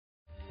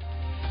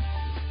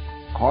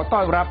ขอต้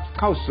อนรับ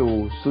เข้าสู่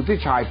สุทธิ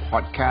ชัยพอ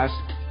ดแคส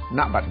ต์ณ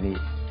บัดนี้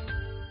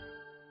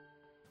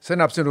ส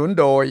นับสนุน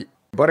โดย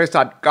บริ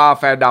ษัทกา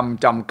แฟด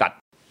ำจำกัด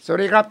สวัส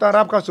ดีครับต้อน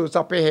รับเข้าสู่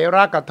สัพเพเหร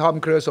ะกับทอม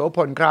เครือโสพ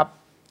ลครับ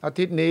อา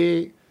ทิตย์นี้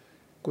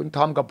คุณท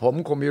อมกับผม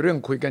คงมีเรื่อง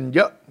คุยกันเย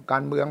อะกา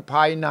รเมืองภ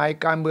ายใน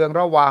การเมือง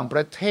ระหว่างป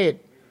ระเทศ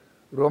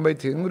รวมไป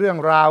ถึงเรื่อง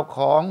ราวข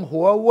อง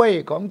หัวเว่ย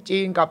ของจี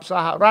นกับส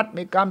หรัฐ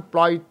มีการป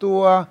ล่อยตั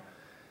ว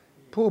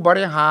ผู้บ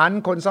ริหาร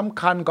คนสำ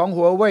คัญของ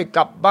หัวเว่ยก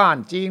ลับบ้าน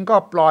จีนก็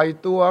ปล่อย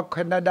ตัวแค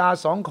นาดา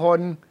2 คน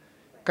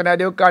ขณะ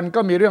เดียวกันก็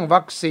มีเรื่อง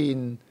วัคซีน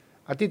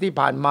อาทิตย์ที่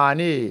ผ่านมา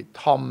นี่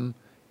ทอม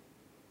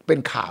เป็น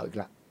ข่าวอีก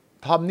ละ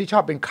ทอมนี่ชอ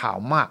บเป็นข่าว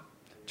มาก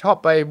ชอบ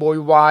ไปโวย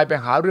วายไป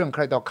หาเรื่องใค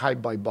รต่อใคร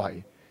บ่อย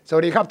ๆส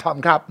วัสดีครับทอม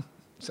ครับ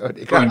สวัส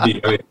ดีครับ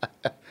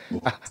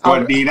สวั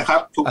สดีนะครั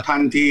บทุกท่า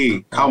นที่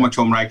เข้ามาช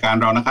มรายการ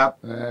เรานะครับ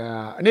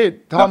นี่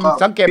ทอม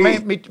สังเกตไหม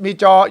มี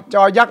จ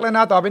อยักษ์แล้วน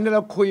ะต่อไปนี้เร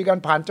าคุยกัน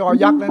ผ่านจอ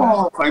ยักษ์แล้วนะ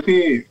ใคร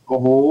พี่โอ้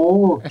โห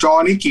จอ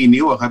นี้กี่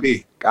นิ้วอะครับพี่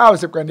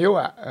90 กว่านิ้ว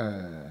อะ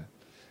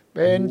เ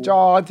ป็นจ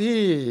อที่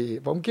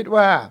ผมคิด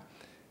ว่า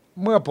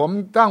เมื่อผม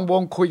ตั้งว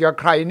งคุยกับ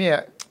ใครเนี่ย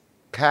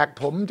แขก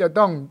ผมจะ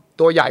ต้อง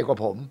ตัวใหญ่กว่า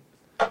ผม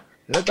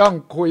และต้อง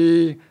คุย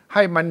ใ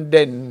ห้มันเ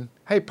ด่น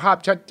ให้ภาพ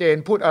ชัดเจน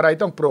พูดอะไร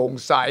ต้องโปร่ง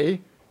ใส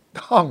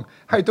ต้อง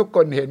ให้ทุกค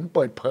นเห็นเ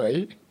ปิดเผย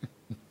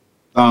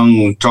ต้อง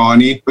จอ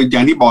นี้เป็นอย่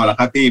างที่บอกแหละ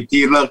ครับ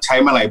พี่เลิกใช้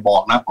เมื่อไหร่บอ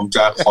กนะผมจ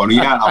ะขออนุ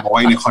ญาตเอามาไ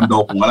ว้ในคอนโด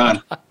ผมก็แล้วกัน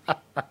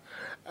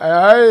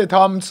ท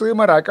อมซื้อเ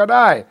มื่อไหร่ก็ไ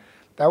ด้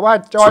แต่ว่า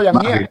จออย่าง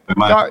เงี้ย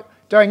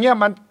จออย่างเงี้ย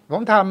มัน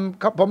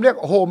ผมเรียก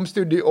โฮมส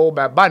ตูดิโอแ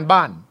บบ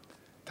บ้าน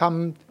ท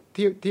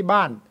ำที่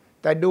บ้าน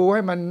แต่ดูใ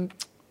ห้มัน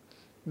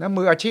นะ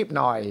มืออาชีพ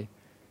หน่อย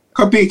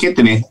ก็พี่คิด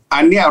ตัวนี้อั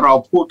นเนี้ยเรา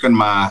พูดกัน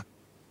มา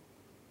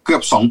เกือ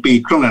บ2 ปี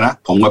ครึ่งแล้วนะ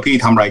ผมกับพี่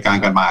ทำรายการ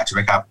กันมาใช่ไห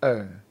มครับ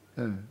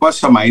ว่า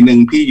สมัยหนึ่ง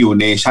พี่อยู่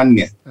เนชั่นเ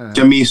นี่ยจ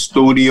ะมีส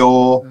ตูดิโอ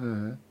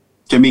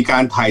จะมีกา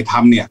รถ่ายท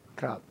ำเนี่ย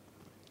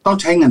ต้อง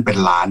ใช้เงินเป็น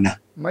ล้านนะ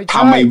ท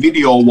ำไอ้วิ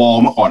ดีโอวอล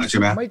มาก่อนใช่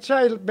ไหมไม่ใช่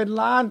เป็น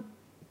ล้าน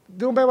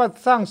ดูไหมว่า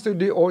สร้างสตู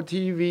ดิโอ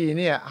ทีวี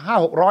เนี่ย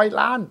500-600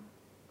 ล้าน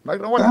หมาย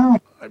ถึงว่า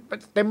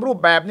เต็มรูป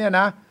แบบเนี่ย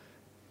นะ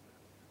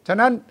ฉะ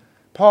นั้น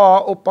พอ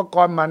อุปก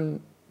รณ์มัน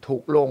ถู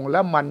กลงแล้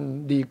วมัน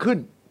ดีขึ้น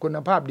คุณ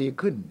ภาพดี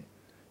ขึ้น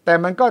แต่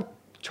มันก็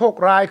โชค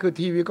ร้ายคือ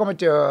ทีวีก็มา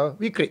เจอ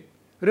วิกฤต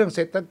เรื่องเศ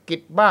รษฐกิจ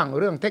บ้าง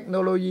เรื่องเทคโน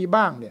โลยี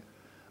บ้างเนี่ย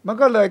มัน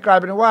ก็เลยกลาย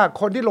เป็นว่า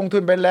คนที่ลงทุ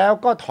นไปแล้ว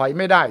ก็ถอย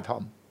ไม่ได้ทอ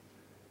ม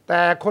แ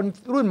ต่คน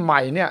รุ่นให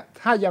ม่เนี่ย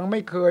ถ้ายังไม่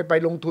เคยไป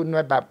ลงทุนใน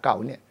แบบเก่า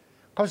เนี่ย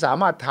เขาสา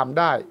มารถทำ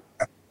ได้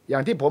อย่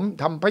างที่ผม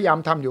พยายาม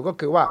ทำอยู่ก็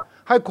คือว่า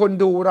ให้คน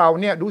ดูเรา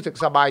เนี่ยรู้สึก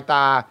สบายต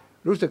า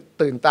รู้สึก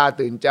ตื่นตา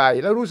ตื่นใจ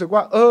แล้วรู้สึก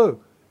ว่า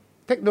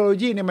เทคโนโล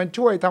ยีเนี่ยมัน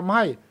ช่วยทำใ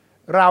ห้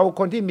เรา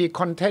คนที่มี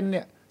คอนเทนต์เ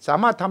นี่ยสา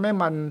มารถทำให้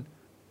มัน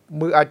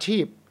มืออาชี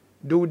พ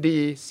ดูดี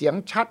เสียง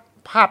ชัด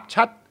ภาพ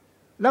ชัด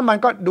แล้วมัน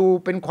ก็ดู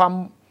เป็นความ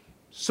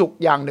สุข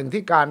อย่างหนึ่ง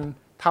ที่การ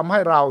ทำให้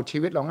เราชี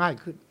วิตเราง่าย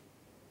ขึ้น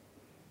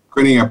ก็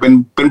นี่ไงเ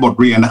ป็นบท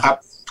เรียนนะครับ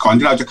ก่อน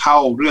ที่เราจะเข้า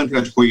เรื่องที่เร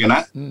าจะคุยกันน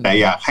ะแต่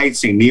อยากให้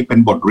สิ่งนี้เป็น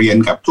บทเรียน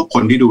กับทุกค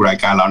นที่ดูราย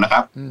การเรานะค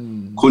รับ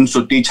คุณสุ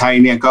ทธิชัย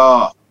เนี่ย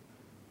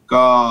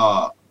ก็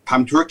ท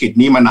ำธุรกิจ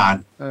นี้มานาน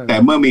แต่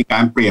เมื่อมีกา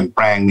รเปลี่ยนแป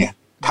ลงเนี่ย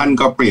ท่าน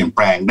ก็เปลี่ยนแป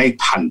ลงได้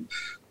ทัน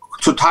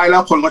สุดท้ายแล้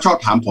วคนก็ชอบ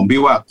ถามผม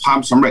พี่ว่าความ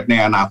สำเร็จใน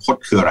อนาคต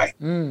คืออะไร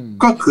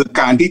ก็คือ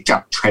การที่จั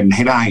บเทรนด์ใ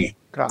ห้ได้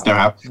นะ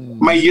ครับ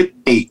ไม่ยึด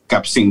ติดกั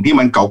บสิ่งที่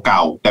มันเก่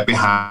าๆแต่ไป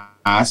หา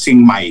สิ่ง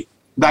ใหม่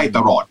ได้ต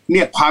ลอดเ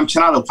นี่ยความช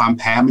นะหรือความ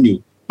แพ้มันอยู่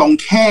ตรง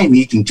แค่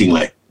นี้จริงๆเ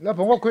ลยแล้วผ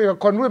มก็คุยกับ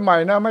คนรุ่นใหม่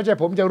นะไม่ใช่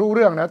ผมจะรู้เ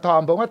รื่องนะทอ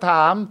มผมก็ถ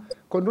าม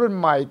คนรุ่น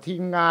ใหม่ที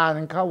มงาน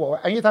เขาบอกว่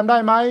าอันนี้ทำได้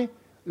ไหม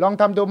ลอง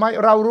ทำดูไหม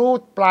เรารู้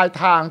ปลาย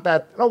ทางแต่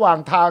ระหว่าง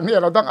ทางเนี่ย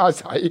เราต้องอา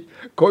ศัย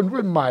คน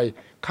รุ่นใหม่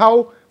เขา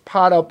พ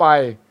าเราไป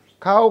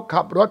เขา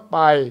ขับรถไป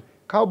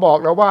เขาบอก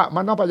เราว่ามั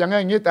นต้องไปอย่า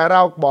งนี้แต่เร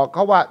าบอกเข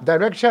าว่า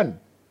direction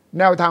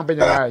แนวทางเป็น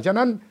ยังไงฉะ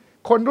นั้น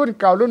คนรุ่น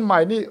เก่ารุ่นใหม่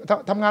นี่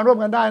ทำงานร่วม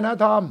กันได้นะ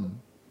ทอม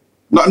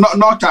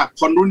นอกจาก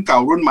คนรุ่นเก่า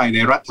รุ่นใหม่ใน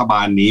รัฐบ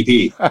าลนี้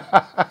พี่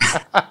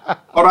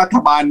รัฐ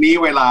บาลนี้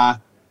เวลา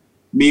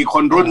มีค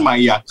นรุ่นใหม่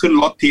อยากขึ้น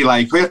รถทีไร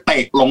เขาจะเต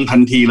ะลงทั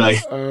นทีเลย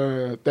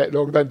เตะล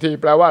งทันที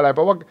แปลว่าอะไรเพ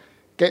ราะว่า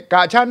เกะก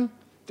ะฉัน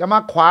จะมา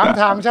ขวาง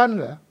ทางฉันเ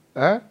หรอ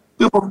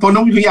คือผม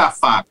ต้องอยาก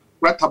ฝาก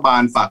รัฐบา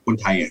ลฝากคน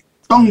ไทย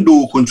ต้องดู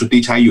คุณสุทธิ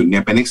ชัยหยุ่นเนี่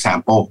ยเป็น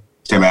example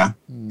ใช่ไหม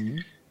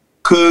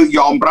คือย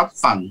อมรับ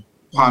ฟัง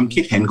ความคิ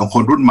ดเห็นของค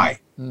นรุ่นใหม่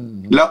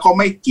แล้วก็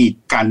ไม่กีด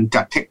กันจ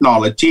ากเทคโน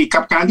โลยีกั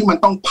บการที่มัน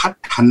ต้องพั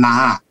ฒนา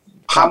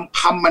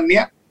คำมันเ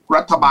นี้ย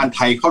รัฐบาลไท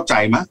ยเข้าใจ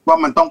ไหมว่า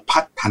มันต้อง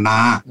พัฒนา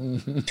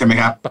ใช่ไหม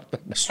ครับ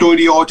สตู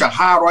ดิโอจาก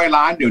500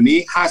 ล้านเดี๋ยวนี้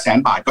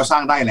500,000 บาทก็สร้า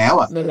งได้แล้ว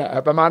อ่ะนั่นแหละ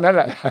ประมาณนั้นแ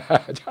หละ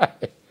ใช่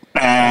แ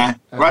ต่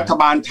รัฐ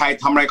บาลไทย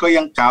ทำอะไรก็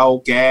ยังเก่า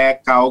แ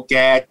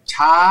ก่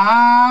ช้า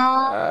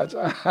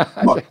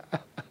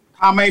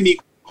ถ้าไม่มี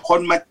ค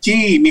นมา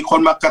จี้มีคน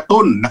มากระ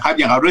ตุ้นนะครับอ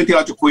ย่างเรื่องที่เ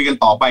ราจะคุยกัน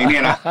ต่อไปเนี่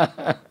ยนะ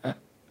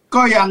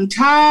ก็ยัง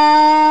ช้า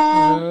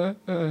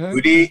อ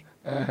ยู่ดี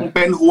เ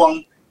ป็น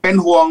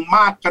ห่วงม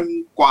ากกัน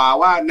กว่า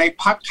ว่าใน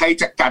พรรคใคร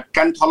จะกัด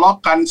กันทะเลาะ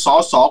กันส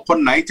สคน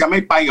ไหนจะไม่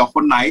ไปกับค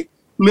นไหน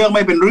เรื่องไ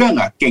ม่เป็นเรื่อง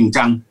เก่ง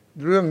จัง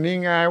เรื่องนี้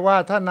ไงว่า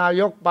ถ้านา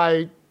ยกไป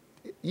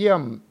เยี่ย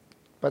ม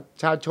ประ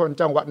ชาชน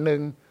จังหวัดหนึ่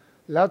ง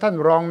แล้วท่าน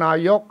รองนา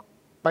ยก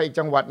ไปอีก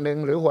จังหวัดหนึ่ง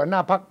หรือหัวหน้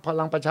าพรรคพ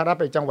ลังประชารัฐ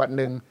ไปจังหวัด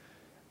หนึ่ง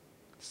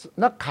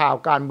นักข่าว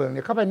การเมืองเ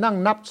นี่ยเขาไปนั่ง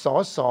นับส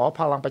ส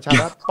พลังประชา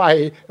รัฐ ไป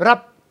รับ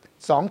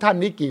2ท่าน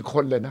นี้กี่ค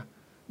นเลยนะ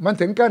มัน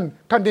ถึงกัน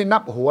ท่านที่นั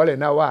บหัวเลย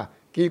นะว่า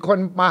กี่คน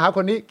มาหาค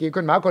นนี้กี่ค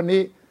นมาหาคน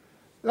นี้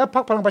แล้วพร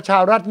รคพลังประชา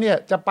รัฐเนี่ย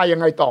จะไปยัง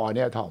ไงต่อเ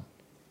นี่ยทอม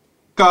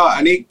ก็อั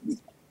นนี้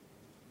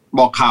บ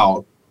อกข่าว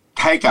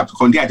ให้กับ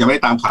คนที่อาจจะไม่ไ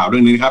ด้ตามข่าวเรื่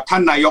องนี้นะครับท่า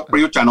นนายกปร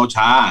ะยุทธ์จันทร์โอช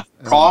า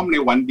พร้อมใน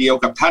วันเดียว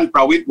กับท่านป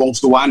ระวิตรวงษ์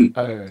สุวรรณ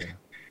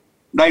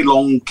ได้ล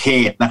งเข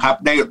ตนะครับ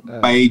ได้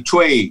ไปช่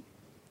วย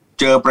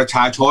เจอประช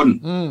าชน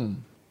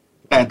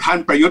แต่ท่าน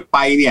ประยุทธ์ไป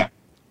เนี่ย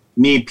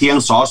มีเพียง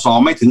สส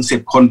ไม่ถึง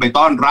10คนไป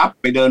ต้อนรับ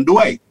ไปเดินด้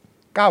วย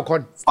9คน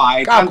ฝ่าย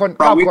ท่าน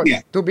ประวิตรเนี่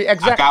ย to be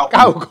exact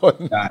 9 คน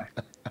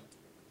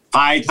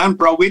ฝ่ายท่าน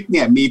ประวิตรเ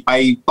นี่ยมีไป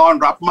ต้อน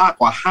รับมาก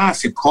กว่า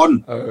50คน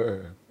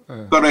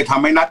ก็เลยท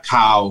ำให้นัก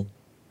ข่าว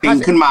ติง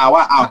ขึ้นมาว่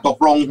าตก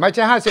ลงไม่ใ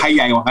ช่50ใครใ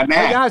หญ่กว่ากันแ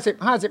น่ไม่ใช่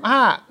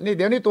55นี่เ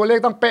ดี๋ยวนี้ตัวเลข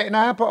ต้องเป๊ะน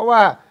ะเพราะว่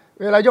า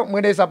เวลายกมื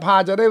อในสภา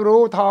จะได้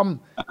รู้ทอม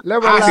แล้ว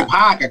เวลา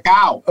55กับ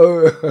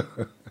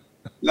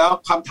9แล้ว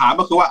คำถาม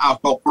ก็คือว่า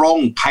ตกลง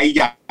ใครใ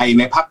หญ่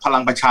ในพรรคพลั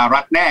งประชารั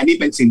ฐแน่นี่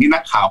เป็นสิ่งที่นั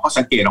กข่าวเขา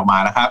สังเกตออกมา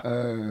นะครับ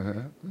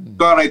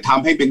ก็เลยท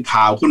ำให้เป็น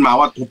ข่าวขึ้นมา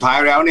ว่าสุดท้าย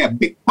แล้วเนี่ย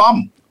บิ๊กป้อม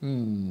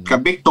กับ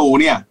บิ๊กตู่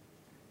เนี่ย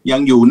ยั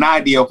งอยู่หน้า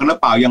เดียวกันหรือ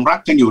เปล่ายังรัก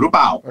กันอยู่หรือเป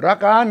ล่ารัก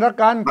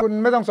กันคุณ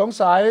ไม่ต้องสง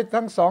สัย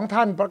ทั้ง2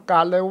ท่านประกา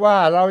ศเลยว่า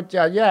เราจ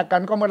ะแยกกั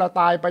นก็เมื่อเรา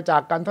ตายไปจา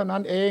กกันเท่านั้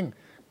นเอง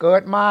เกิ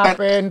ดมา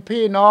เป็น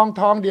พี่น้อง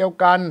ท้องเดียว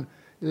กัน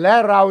และ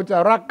เราจะ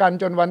รักกัน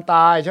จนวันต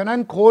ายฉะนั้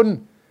นคุณ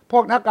พ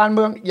วกนักการเ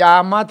มืองอย่า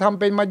มาทำ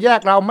เป็นมาแยก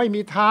เราไม่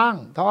มีทาง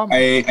ทอม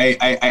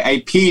ไอ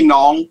พี่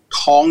น้อง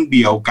ท้องเ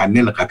ดียวกันเ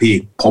นี่ยแหละครับพี่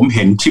ผมเ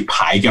ห็นชิบห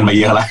ายกันมา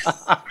เยอะแล้ว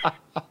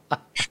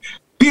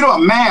พี่รู้ว่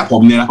าแม่ผ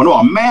มเนี่ยนะผมบ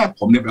อกแม่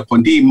ผมเนี่ยเป็นคน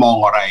ที่มอง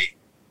อะไร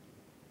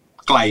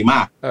ไกลม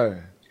าก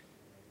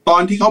ตอ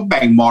นที่เขาแ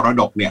บ่งมร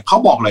ดกเนี่ยเขา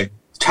บอกเลย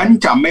ฉัน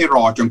จะไม่ร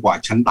อจนกว่า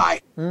ฉันตาย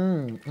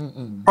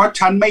เพราะ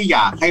ฉันไม่อย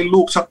ากให้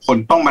ลูกสักคน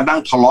ต้องมานั่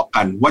งทะเลาะ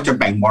กันว่าจะ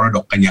แบ่งมรด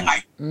กกันยังไง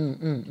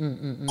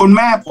คุณแ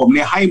ม่ผมเ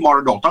นี่ยให้มร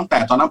ดกตั้งแต่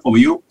ตอนนั้นผมอ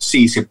ายุ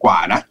40กว่า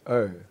นะ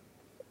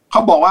เข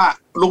าบอกว่า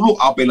ลูก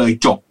ๆเอาไปเลย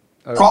จบ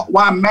เพราะ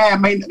ว่าแม่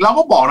ไม่เรา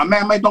ก็บอกนะแม่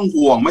ไม่ต้อง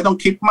ห่วงไม่ต้อง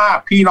คิดมาก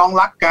พี่น้อง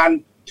รักกัน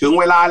ถึง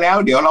เวลาแล้ว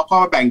เดี๋ยวเราก็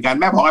แบ่งกัน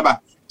แม่บอกไงแบบ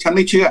ฉันไ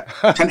ม่เชื่อ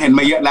ฉันเห็น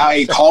มาเยอะแล้วไ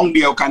อ้ท้องเ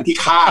ดียวกันที่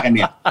ฆ่ากันเ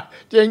นี่ย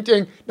จริ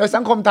งๆในสั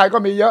งคมไทยก็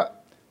มีเยอะ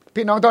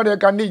พี่น้องท้องเดียว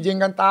กันนี่ยิง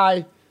กันตาย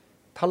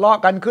ทะเลาะ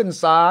กันขึ้น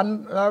ศาล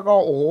แล้วก็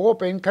โอ้โห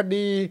เป็นค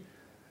ดี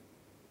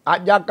อา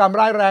ชญากรรม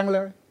ร้ายแรงเล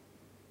ย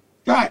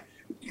ใช่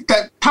แต่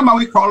ถ้ามา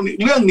วิเคราะห์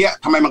เรื่องนี้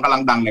ทำไมมันกำลั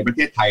งดังในประเท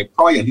ศไทยเพร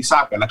าะอย่างที่ทรา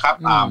บกันนะครับ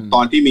ต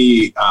อนที่มี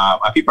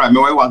อภิปรายไ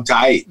ม่ไว้วางใจ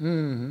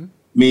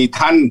มี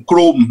ท่านก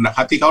ลุ่มนะค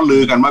รับที่เขาลื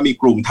อกันว่ามี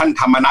กลุ่มท่าน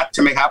ธรรมนัสใ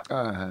ช่ไหมครับ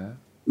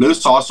หรือ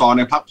สสใ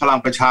นพรรคพลัง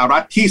ประชารั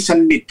ฐที่ส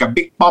นิทกับ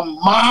บิ๊กป้อม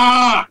ม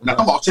ากนะ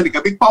ต้องบอกสนิท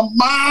กับบิ๊กป้อม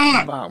มา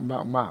ก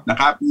นะ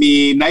ครับมี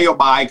นโย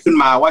บายขึ้น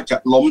มาว่าจะ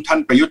ล้มท่าน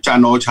ประยุทธ์จันท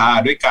ร์โอชา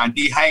ด้วยการ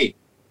ที่ให้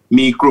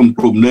มีก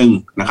ลุ่มหนึ่ง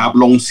นะครับ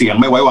ลงเสียง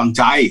ไม่ไว้วางใ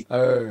จ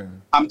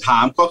คำถา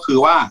มก็คือ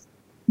ว่า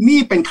นี่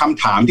เป็นค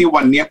ำถามที่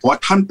วันนี้เพราะว่า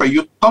ท่านประ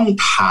ยุทธ์ต้อง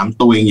ถาม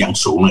ตัวเองอย่าง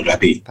สูงเลยครับ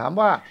พี่ถาม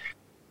ว่า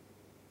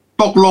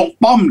ตกลง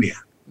ป้อมเนี่ย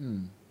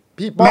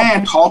แม่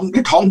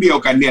ท้องเดียว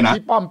กันเนี่ยนะ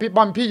พี่ป้อม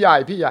พี่ให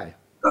ญ่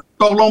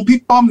ตกลงพี่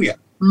ป้อมเนี่ย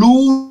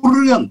รู้เ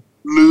รื่อง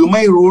หรือไ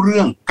ม่รู้เ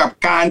รื่องกับ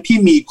การที่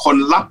มีคน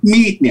รับ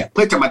มีดเนี่ยเ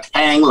พื่อจะมาแท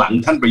งหลัง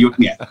ท่านประยุทธ์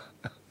เนี่ย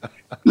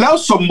แล้ว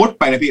สมมุติ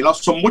ไปนะพี่เรา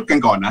สมมุติกัน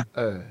ก่อนนะ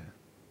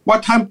ว่า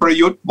ท่านประ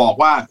ยุทธ์บอก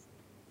ว่า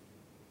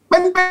เป็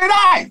นไปไ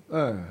ด้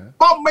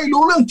ป้อมไม่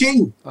รู้เรื่องจริง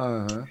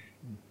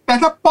แต่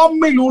ถ้าป้อม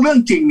ไม่รู้เรื่อง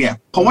จริงเนี่ย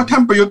ผมว่าท่า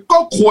นประยุทธ์ก็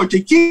ควรจะ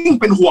ยิ่ง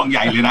เป็นห่วงให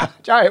ญ่เลยนะ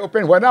ใช่เป็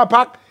นหัวหน้าพร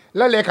รคแ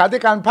ละเลขาธิ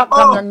การพรรคท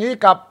ำอย่างนี้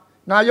กับ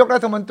นายกรั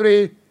ฐมนตรี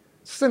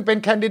ซึ่งเป็น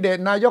แคนดิเดต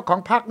นายกขอ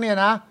งพรรคเนี่ย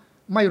นะ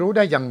ไม่รู้ไ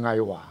ด้ยังไง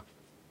วะ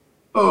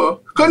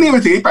ก็นี่เป็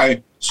นสิ่งที่ไป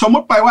สมม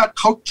ติไปว่า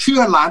เขาเชื่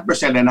อ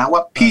1,000,000%เลยนะว่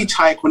าพี่ช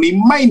ายคนนี้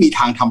ไม่มีท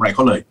างทำอะไรเข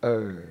าเลย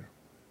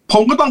ผ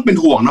มก็ต้องเป็น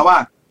ห่วงนะว่า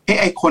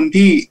ไอ้คน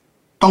ที่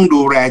ต้อง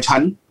ดูแลฉั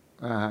น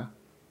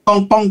ต้อง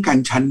ป้องกัน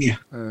ฉันเนี่ย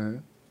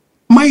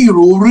ไม่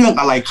รู้เรื่อง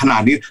อะไรขนา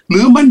ดนี้ห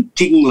รือมัน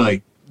จริงเลย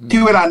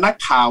ที่เวลานัก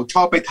ข่าวช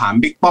อบไปถาม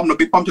บิ๊กป้อมแล้ว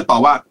บิ๊กป้อมจะตอ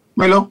บว่า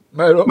ไม่รู้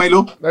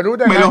ไ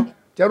ด้ไง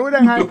จะรู้ได้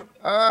ไง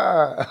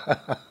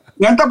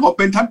งั้นถ้าผม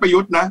เป็นท่านประยุ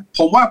ทธ์นะผ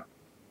มว่า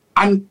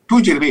อันพูด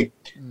จริงพี่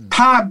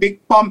ถ้าบิ๊ก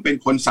ป้อมเป็น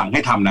คนสั่งใ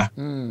ห้ทำนะ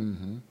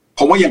ผ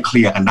มว่ายังเค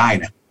ลียร์กันได้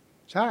นะ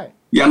ใช่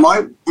อย่างน้อย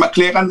มาเค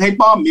ลียร์กันให้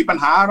ป้อมมีปัญ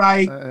หาอะไร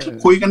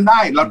คุยกันได้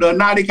เราเดิน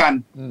หน้าด้วยกัน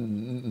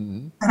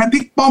แต่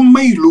บิ๊กป้อมไ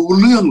ม่รู้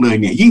เรื่องเลย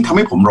เนี่ยยิ่งทำใ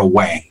ห้ผมระแว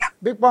งนะ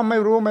บิ๊กป้อมไม่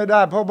รู้ไม่ไ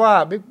ด้เพราะว่า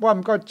บิ๊กป้อม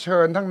ก็เชิ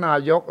ญทั้งนา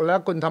ยกและ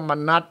คุณธรรม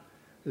นัส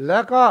แล้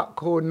วก็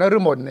คุณนฤ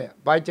มลเนี่ย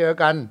ไปเจอ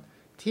กัน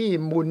ที่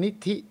มูลนิ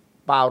ธิ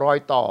ป่ารอย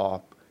ต่อ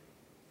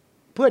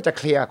เพื่อจะเ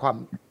คลียร์ความ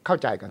เข้า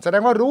ใจกันแสด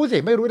งว่ารู้สิ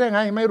ไม่รู้ได้ไ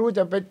งไม่รู้จ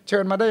ะไปเชิ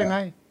ญมาได้ยังไง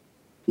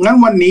งั้น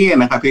วันนี้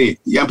นะครับพี่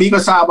อย่างพี่ก็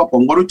ทราบว่าผ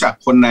มก็รู้จัก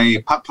คนใน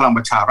พรรคพลังป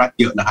ระชารัฐ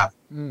เยอะนะครับ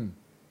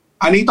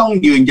อันนี้ต้อง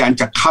ยืนยัน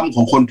จากคำข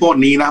องคนพวก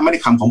นี้นะไม่ได้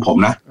คำของผม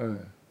นะ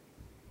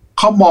เ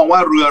ขามองว่า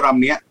เรือล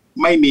ำนี้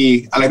ไม่มี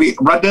อะไรพี่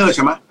รัดเดอร์ใ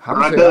ช่ไหม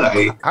รัดเดอร์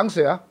หางเ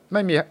สือไ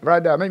ม่มีรั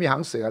ดเดอร์ไม่มีหา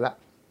งเสือละ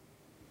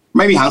ไ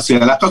ม่มีหางเสือ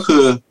แล้วก็คื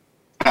อ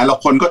แต่ละ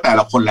คนก็แต่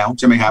ละคนแล้ว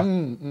ใช่ไหมครับ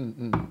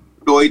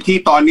โดยที่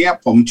ตอนนี้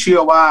ผมเชื่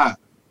อว่า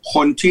ค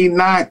นที่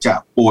น่าจะ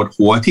ปวด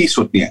หัวที่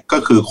สุดเนี่ยก็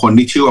คือคน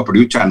ที่ชื่อว่าประ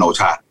ยุทธ์จันทร์โอ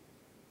ชา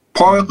เพ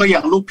ราะก็ยั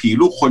งลูกผี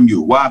ลูกคนอ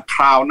ยู่ว่าค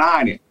ราวหน้า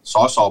เนี่ยส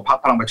สพรรค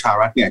พลังประชา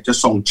รัฐเนี่ยจะ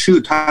ส่งชื่อ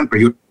ท่านปร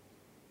ะยุทธ์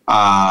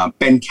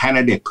เป็นแคน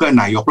ดิเดตเพื่อ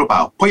นายกหรือเปล่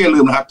าเพราะอย่าลื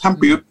มนะครับท่าน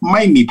ประยุทธ์ไ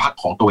ม่มีพรรค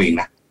ของตัวเอง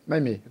นะไม่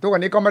มีทุกวั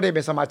นนี้ก็ไม่ได้เ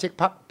ป็นสมาชิก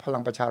พรรคพลั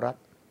งประชารัฐ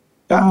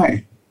ได้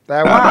แต่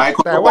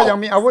ว่ายัง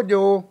มีอาวุธอ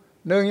ยู่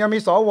หนึ่งยังมี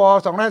สว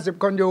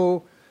250 คนอยู่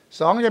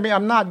สองยังมี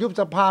อำนาจยุบ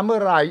สภาเมื่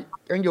อไหร่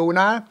ยังอยู่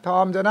นะทอ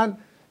มฉะนั้น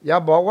อย่า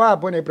บอกว่า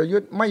พลเอกประยุท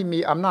ธ์ไม่มี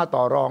อำนาจ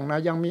ต่อรองนะ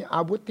ยังมีอ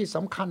าวุธที่ส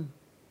ำคัญ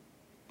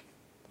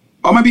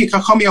ไม่พี่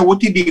เขามีอาวุธ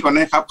ที่ดีกว่า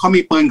นั้นครับเขา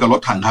มีปืนกับร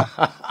ถถังครับ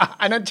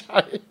อันนั้นใช่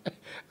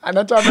ไ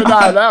ม่ไ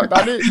ด้แล้วตอ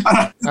นนี้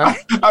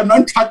อันนั้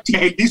นชัดเจ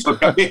นที่สุด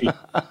ครับพี่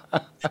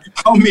เ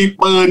ขามี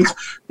ปืน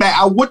แต่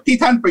อาวุธที่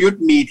ท่านประยุท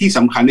ธ์มีที่ส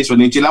ำคัญในส่วน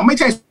จริงๆแล้วไม่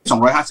ใช่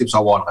250 ส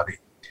วครับพี่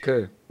คื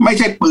อไม่ใ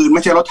ช่ปืนไ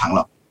ม่ใช่รถถังห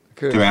รอก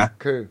ใช่ไหม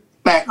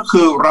แต่ก็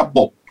คือระบ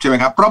บใช่ไหม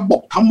ครับระบ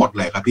บทั้งหมด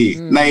เลยครับพี่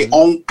ในอ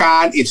งค์กา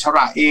รอิสร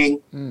ะเอง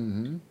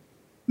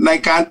ใน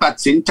การตัด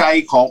สินใจ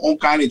ขององ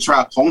ค์การอิสระ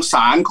ของศ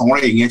าลของอะไร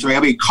อย่างเงี้ยใช่ไหมค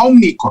รับพี่เขา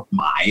มีกฎ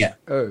หมาย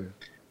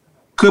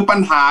คือปัญ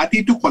หา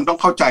ที่ทุกคนต้อง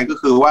เข้าใจก็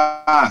คือว่า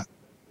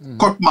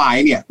กฎหมาย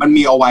เนี่ยมัน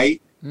มีเอาไว้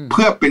เ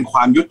พื่อเป็นคว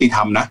ามยุติธร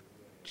รมนะ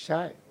ใ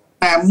ช่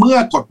แต่เมื่อ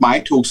กฎหมาย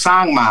ถูกสร้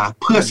างมา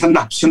เพื่อส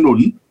นับสนุน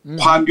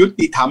ความยุ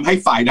ติธรรมให้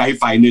ฝ่ายใด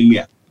ฝ่ายหนึ่งเ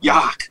นี่ยย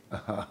าก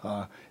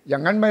อย่า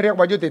งนั้นไม่เรียก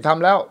ว่ายุติธรรม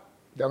แล้ว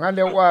อย่างนั้นเ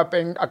รียกว่าเป็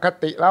นอค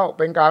ติแล้ว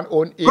เป็นการโอ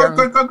นเอียง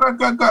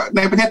ก็ใ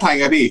นประเทศไทย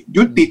ไงพี่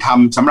ยุติธรรม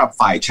สำหรับ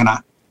ฝ่ายชนะ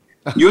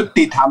ยุ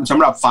ติธรรมสำ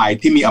หรับฝ่าย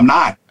ที่มีอำน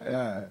าจ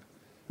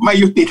ไม่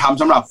ยุติธรรม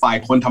สำหรับฝ่าย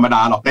คนธรรมด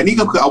าหรอกแต่นี่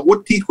ก็คืออาวุธ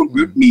ที่คุณประ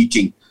ยุทธ์มีจ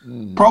ริง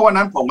เพราะวัน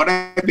นั้นผมก็ได้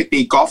ไปตี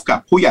กอล์ฟกับ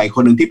ผู้ใหญ่ค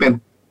นหนึ่งที่เป็น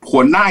หั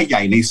วหน้าให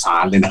ญ่ในศา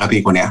ลเลยนะครับ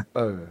พี่คนเนี้ย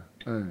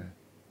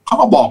เขา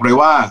ก็บอกเลย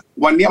ว่า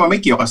วันนี้มันไม่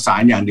เกี่ยวกับศา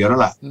ลอย่างเดียวแล้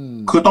วล่ะ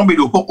คือต้องไป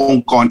ดูพวกอง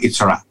ค์กรอิส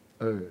ระ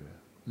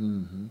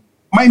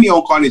ไม่มีอ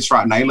งค์กรอิสร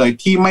ะไหนเลย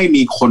ที่ไม่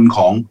มีคนข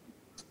อง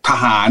ท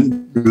หาร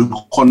หรือ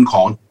คนข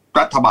อง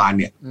รัฐบาล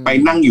เนี่ยไป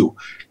นั่งอยู่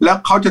แล้ว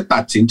เขาจะตั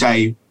ดสินใจ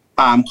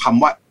ตามค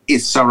ำว่าอิ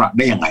สระไ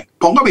ด้ยังไง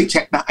ผมก็ไปเ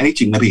ช็คนะอันนี้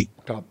จริงนะพี่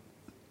ครับ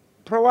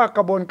เพราะว่าก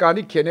ระบวนการ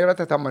ที่เขียนในรั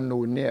ฐธรรมนู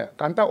ญเนี่ย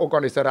การตั้งองค์ก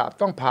รอิสระ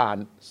ต้องผ่าน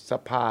ส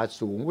ภา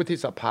สูงวุฒิ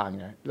สภา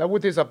ไงแล้ววุ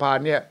ฒิสภา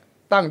เนี่ย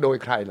ตั้งโดย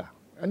ใครล่ะ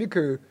อันนี้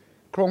คือ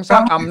โครงสร้า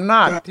งอำน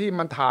าจที่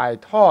มันถ่าย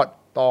ทอด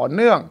ต่อเ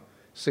นื่อง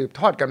สืบ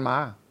ทอดกันมา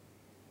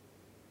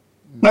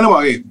นั่นแหล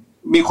ะ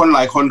มีคนหล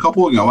ายคนเขา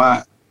พูดอย่างว่า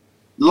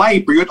ไล่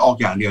ประยุทธ์ออก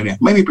อย่างเดียวเนี่ย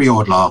ไม่มีประโย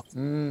ชน์หรอก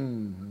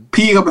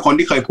พี่ก็เป็นคน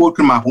ที่เคยพูด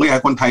ขึ้นมาผมอยากใ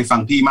ห้คนไทยฟั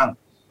งพี่มั่ง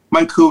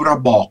มันคือระ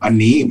บอบอัน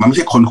นี้มันไม่ใ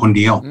ช่คนคน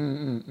เดียว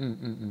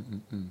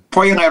เพรา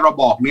ะยังไงระ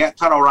บอบเนี้ย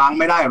ถ้าเราล้าง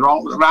ไม่ได้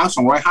ล้าง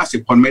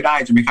250 คนไม่ได้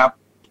ใช่ไหมครับ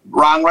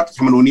ล้างรัฐธ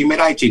รรมนูญนี้ไม่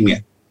ได้จริงเนี่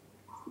ย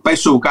ไป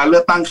สู่การเลื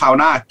อกตั้งคราว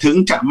หน้าถึง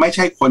จะไม่ใ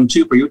ช่คน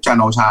ชื่อประยุทธ์จันท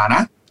ร์โอชาน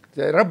ะแ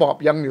ต่ระบอบ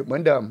ยังอยู่เหมือ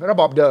นเดิมระ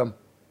บอบเดิม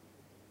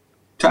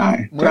ใช่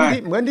เหมื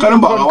อนที่คน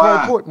เคย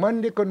พูดเหมือน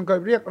ที่คนเคย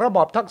เรียกระบ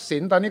อบทักษิ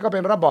ณตอนนี้ก็เป็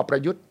นระบอบปร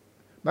ะยุทธ์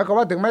หมายความ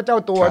ว่าถึงแม้เจ้า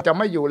ตัวจะ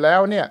ไม่อยู่แล้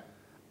วเนี่ย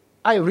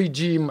ไอ้รี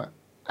จิม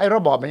ไอ้ร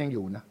ะบอบมันยังอ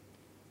ยู่นะ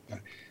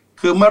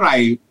คือเมื่อไหร่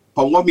ผ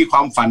มก็มีคว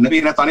ามฝันนะ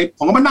พี่นะตอนนี้ผ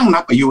มก็มานั่ง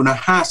นับอายุนะ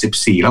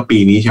54แล้วปี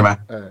นี้ใช่ไหม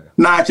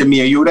น่าจะมี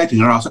อายุได้ถึ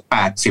งเราสัก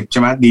80ใช่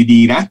ไหมดี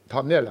ๆนะท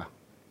อมเนี่ยเหรอ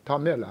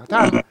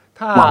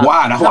ถ้าหวังว่า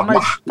นะถ้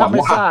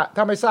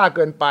าไม่ซ่าเ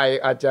กินไป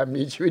อาจจะ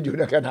มีชีวิตอยู่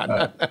ในขนาด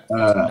นั้น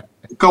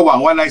ก็หวัง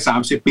ว่าใน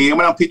30 ปีไ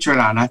ม่ต้องพิจาร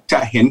ณานะจะ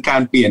เห็นกา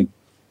รเปลี่ยน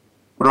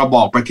ระบ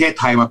อบประเทศ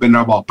ไทยมาเป็น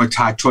ระบอบประช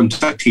าชน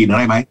สักทีนึง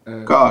ได้ไหม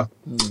ก็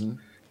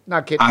น่า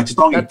คิดอาจจะ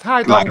ต้องแต่ถ้า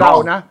ทอมเดา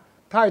นะ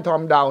ถ้าทอ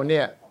มเดาเ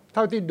นี่ยเ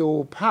ท่าที่ดู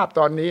ภาพ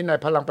ตอนนี้ใน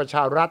พลังประช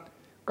ารัฐ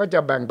ก็จะ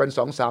แบ่งเป็น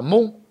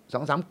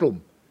2-3 กลุ่ม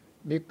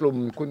มีกลุ่ม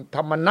คุณธ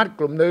รรมนัส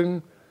กลุ่มหนึ่ง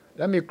แ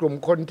ล้วมีกลุ่ม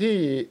คนที่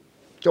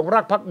จงรั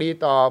กภักดี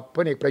ต่อพ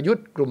ลเอกประยุท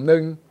ธ์กลุ่มหนึ่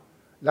ง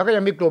แล้วก็ยั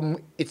งมีกลุ่ม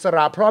อิสร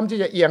ะพร้อมที่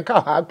จะเอียงเข้า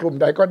หากลุ่ม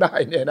ใดก็ได้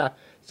เนี่ยนะ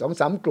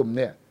2-3 กลุ่มเ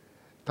นี่ย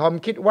ทอม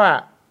คิดว่า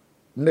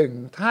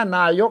1ถ้าน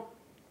ายก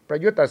ประ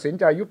ยุทธ์ตัดสิน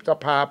ใจยุบส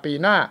ภาปี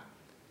หน้า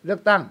เลือ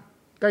กตั้ง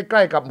ใก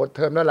ล้ๆกับหมดเ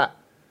ทอมแล้วล่ะ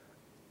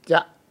จะ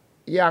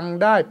ยัง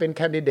ได้เป็นแ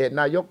คนดิเดต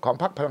นายกของ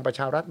พรรคพลังประ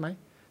ชารัฐไหม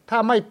ถ้า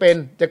ไม่เป็น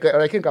จะเกิดอะ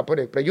ไรขึ้นกับพล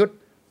เอกประยุทธ์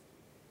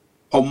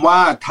ผมว่า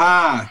ถ้า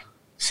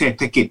เศรษ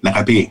ฐกิจนะค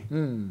รับพี่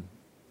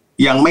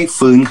ยังไม่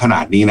ฟื้นขน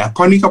าดนี้นะเพร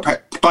าะนี่ก็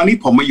ตอนนี้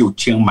ผมมาอยู่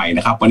เชียงใหม่น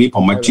ะครับวันนี้ผ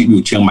มมาอ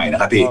ยู่เชียงใหม่นะ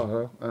ครับพี่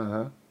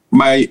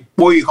มา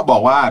ปุ้ยเขาบอ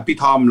กว่าพี่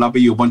ทอมเราไป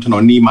อยู่บนถน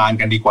นนีมาน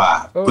กันดีกว่า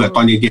เผื่อต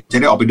อนเย็นๆจะ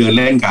ได้ออกไปเดินเ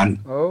ล่นกัน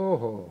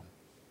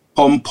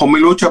ผมไม่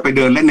รู้จะไปเ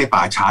ดินเล่นในป่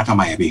าช้าทำไ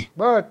มพี่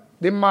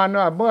ดิมมาน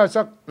ว่าเมื่อ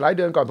สักหลายเ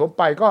ดือนก่อนผม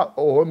ไปก็โ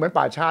อ้โหเหมือน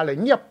ป่าช้าเลย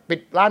เงียบปิด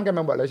ร้านกันม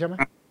าหมดเลยใช่ไหม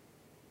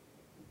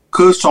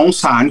คือสง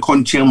สารคน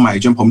เชียงใหม่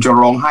จนผมจะ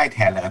ร้องไห้แท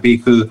นเลยครับพี่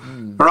คือ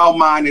เรา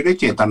มาเนี่ยด้วย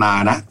เจตนา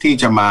นะที่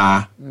จะมา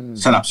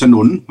สนับสนุ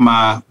นมา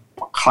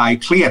คลาย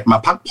เครียดมา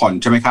พักผ่อน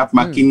ใช่ไหมครับม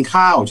ากิน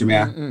ข้าวใช่ไหม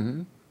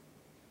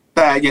แ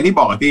ต่อย่างที่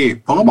บอกอะพี่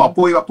ผมก็บอก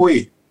ปุ้ยว่าปุ้ย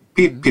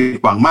พี่ผิด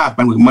หวังมาก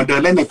มันเหมือนมาเดิ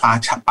นเล่นในป่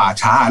า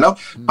ช้าแล้ว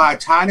ป่า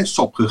ช้าเนี่ยศ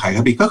พคือใครค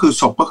รับพี่ก็คือ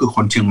ศพก็คือค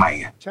นเชียงใหม่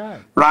ใช่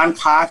ร้าน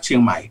ค้าเชียง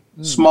ใหม่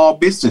small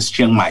business เ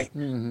ชียงใหม่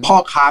พ่อ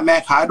ค้าแม่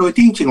ค้าโดย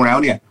ที่จริงๆแล้ว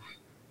เนี่ย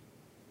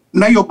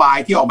นโยบาย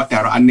ที่ออกมาแต่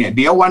ละอันเนี่ยเ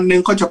ดี๋ยววันหนึ่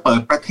งก็จะเปิ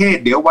ดประเทศ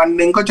เดี๋ยววันห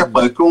นึ่งก็จะเ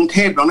ปิดกรุงเท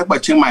พลองได้เปิ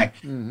ดเชียงใหม่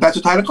แต่สุ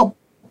ดท้ายแล้วก็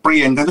เป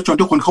ลี่ยนกันจน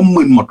ทุกคนเขา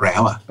มึนหมดแล้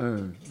วอ่ะ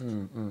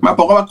มาผ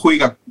มก็มาคุย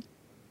กับ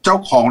เจ้า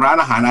ของร้าน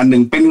อาหารอันหนึ่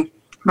งเป็น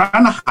ร้า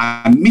นอาหา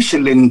รมิช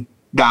ลิน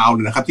ดาว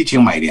นะครับที่เชีย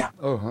งใหม่เนี่ย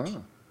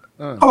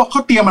เขาบอกเข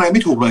าเตรียมอะไรไ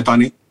ม่ถูกเลยตอน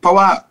นี้เพราะ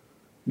ว่า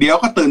เดี๋ยว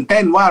ก็ตื่นเ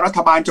ต้นว่ารัฐ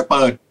บาลจะเ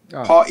ปิด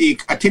พออีก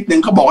อาทิตย์หนึ่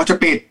งเขาบอกว่าจะ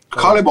ปิด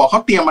เขาเลยบอกเข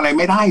าเตรียมอะไร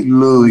ไม่ได้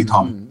เลยท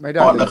อมไม่ได้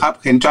เลยครับ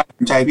เห็น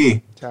ใจพี่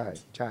ใ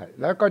ช่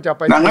แล้วก็จะไ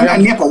ปดังนั้นอั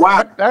นนี้ผมว่า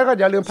แล้วก็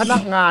อย่าลืมพนั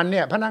กงานเ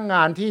นี่ยพนักง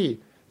านที่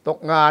ตก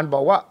งานบ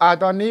อกว่า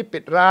ตอนนี้ปิ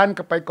ดร้าน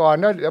ก็ไปก่อน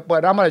แล้วเดี๋ยวเปิ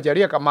ดร้านเมื่อไหร่จะเ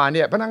รียกกลับมาเ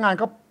นี่ยพนักงาน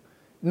เขา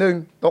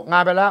1ตกงา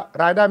นไปแล้ว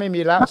รายได้ไม่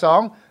มีแล้ว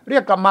2เรี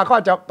ยกกลับมาก็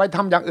จะไปท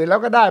ำอย่างอื่นแล้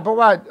วก็ได้เพราะ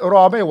ว่าร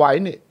อไม่ไหว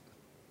นี่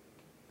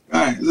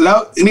แล้ว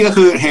นี่ก็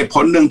คือเหตุผ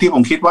ลหนึ่งที่ผ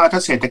มคิดว่าถ้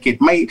าเศรษฐกิจ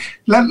ไม่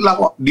แล้วเรา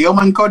เดี๋ยว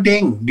มันก็เด้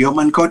ง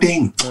มัน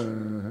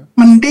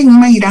เด้ง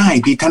ไม่ได้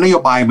พี่ถ้านโย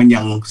บายมัน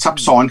ยังซับ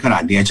ซ้อนขนา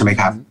ดนี้ใช่ไหม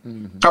ครับ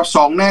กับ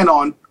2แน่นอ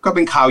นก็เ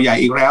ป็นข่าวใหญ่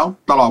อีกแล้ว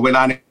ตลอดเวล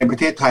าในประ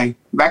เทศไทย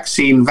วัค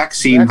ซีน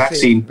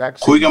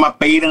คุยกันมา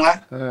ปีนึงแล้ว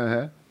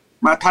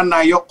มาท่านน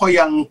ายกก็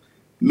ยัง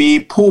มี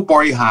ผู้บ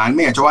ริหารไ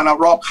ม่อยากจะว่า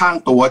รอบข้าง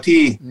ตัว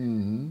ที่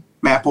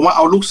แม้ผมว่าเ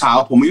อาลูกสาว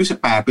ผมอายุ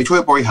18ไปช่วย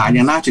บริหาร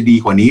ยังน่าจะดี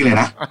กว่านี้เลย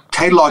นะใ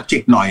ช้ลอจิ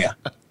กหน่อยอ่ะ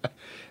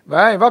ไ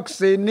ม่วัค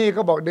ซีนนี่เข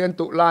าบอกเดือน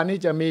ตุลานี้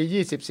จะมี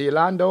24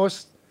ล้านโดส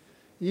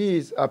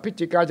พฤศ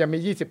จิกาจะมี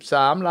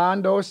23ล้าน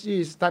โดส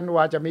ธันว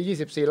าจะมี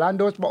24ล้าน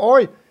โดสบอกโอ้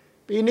ย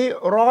ปีนี้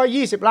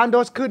120ล้านโด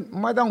สขึ้น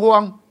ไม่ต้องห่ว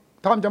ง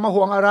ทอมจะมา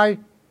ห่วงอะไร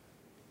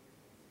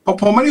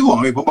ผมไม่ได้ห่วง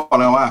เลยผมบอก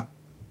เลยว่า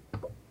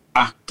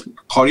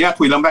ขออนุญาต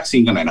คุยเรื่องวัคซี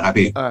นกันหน่อยนะครับ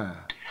พี่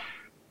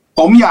ผ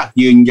มอยาก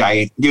ยื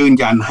น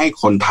ยันให้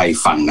คนไทย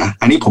ฟังนะ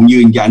อันนี้ผม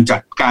ยืนยันจา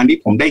กการที่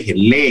ผมได้เห็น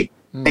เลข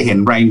ได้เห็น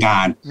รายงา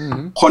น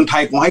คนไท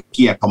ยคงให้เ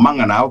กียรติผมมั่ง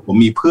นะว่าผม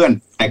มีเพื่อน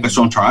ในกระทร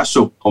วงสาธารณ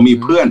สุขผมมี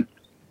เพื่อน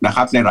นะค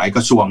รับในหลายก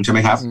ระทรวงใช่ไหม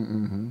ครับ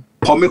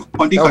ผมเป็น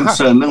คนที่คอนเ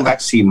ซิร์นเรื่องวั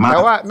คซีนมากแ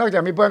ต่ว่านอกจา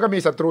กมีเพื่อนก็มี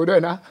ศัตรูด้วย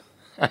นะ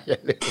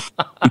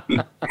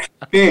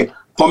พี่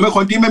ผมเป็นค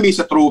นที่ไม่มี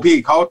ศัตรูพี่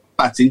เขา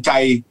ตัดสินใจ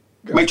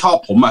ไม่ชอบ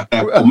ผมอ่ะแต่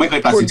ผมไม่เค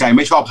ยตัดสินใจ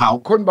ไม่ชอบเขา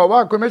คุณบอกว่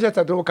าคุณไม่ใช่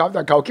ศัตรูเขาแ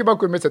ต่เขาคิดว่า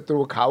คุณเป็นศัตรู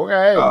เขาไง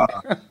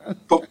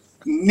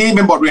นี่เ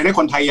ป็นบทเรียนให้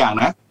คนไทยอย่าง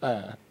นะ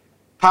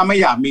ถ้าไม่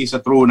อยากมีศั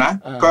ตรูนะ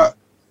ก็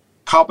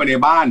เข้าไปใน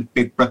บ้าน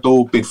ปิดประตู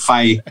ปิดไฟ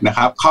นะค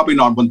รับเข้าไป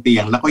นอนบนเตี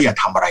ยงแล้วก็อย่า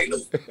ทำอะไรเล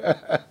ย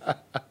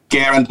ก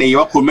ารันตี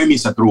ว่าคุณไม่มี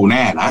ศัตรูแ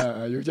น่นะ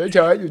อยู่เฉย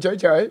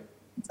ใ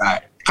ช่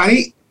คราว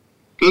นี้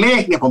เล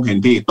ขเนี่ยผมเห็น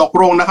พี่ตก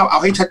ลงนะครับเอา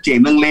ให้ชัดเจน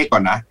เรื่องเลขก่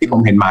อนนะที่ผม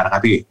เห็นมานะครั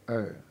บพี่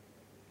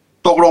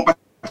ตกลงปร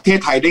ะเทศ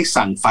ไทยได้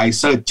สั่งไฟเ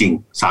ซอร์จริง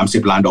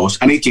30ล้านโดส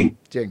อันนี้จริง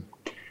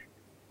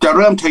จะเ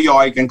ริ่มทยอ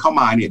ยกันเข้า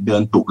มาเนี่ยเดือ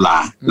นตุลา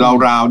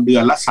ราวๆเดือ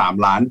นละ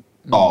3ล้าน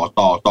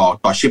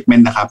ต่อชิปเมน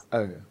ต์นะครับ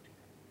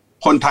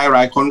คนไทยหล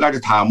ายคนก็จ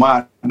ะถามว่า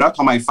แล้วท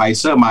ำไมไฟ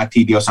เซอร์มา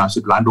ทีเดียว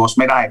30ล้านโดส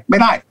ไม่ไ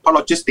ด้เพราะโล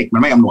จิสติกมั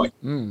นไม่อำนวย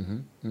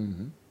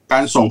กา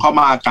รส่งเข้า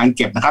มาการเ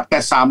ก็บนะครับแต่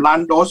3ล้าน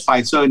โดสไฟ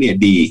เซอร์เนี่ย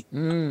ดี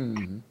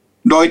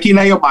โดยที่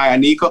นโยบายอั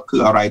นนี้ก็คื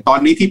ออะไรตอน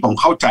นี้ที่ผม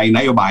เข้าใจน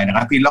โยบายนะค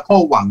รับพี่แล้วก็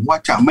หวังว่า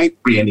จะไม่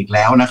เปลี่ยนอีกแ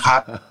ล้วนะครั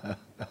บ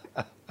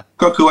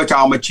ก็คือว่าจะเ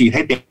อามาฉีดใ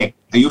ห้เด็ก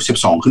อายุ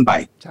12ขึ้นไป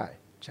ใช่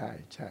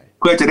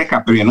เพื่อจะได้กลั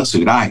บไปเรียนหนังสื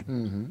อได้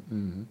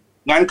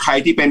งั้นใคร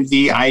ที่เป็น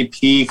VIP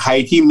ใคร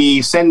ที่มี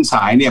เส้นส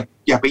ายเนี่ย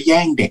อย่าไปแย่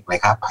งเด็กเลย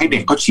ครับให้เด็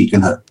กเขาฉีดกั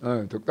นเถอะ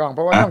ถูกต้องเพ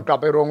ราะว่าต้องกลับ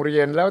ไปโรงเรี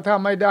ยนแล้วถ้า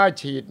ไม่ได้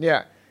ฉีดเนี่ย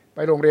ไป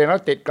โรงเรียนแล้ว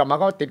ติดกลับมา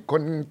ก็ติดค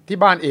นที่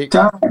บ้านอีก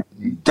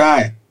ใช่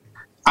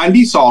อัน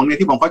ที่2เนี่ย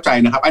ที่ผมเข้าใจ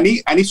นะครับอัน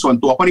นี้ส่วน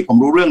ตัวเพราะนี่ผม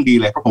รู้เรื่องดี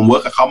เลยเพราะผมเวิ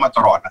ร์กกับเขามาต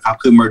ลอดนะครับ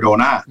คือเมอร์โด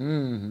น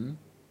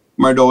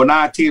า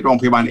ที่โรง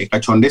พยาบาลเอก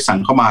ชนได้สั่ง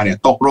เข้ามาเนี่ย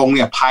ตกลงเ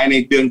นี่ยภายใน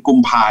เดือนกุม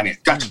ภาเนี่ย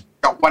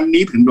จากวัน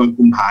นี้ถึงเดือน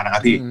กุมภานะครั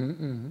บพี่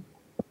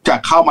จะ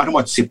เข้ามาทั้งหม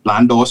ด10ล้า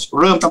นโดส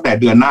เริ่มตั้งแต่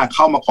เดือนหน้าเ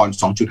ข้ามาก่อน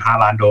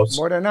 2.5 ล้านโดสโ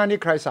มเดอร์นานี่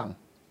ใครสั่ง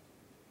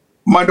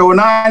โมเดอร์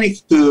นานี่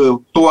คือ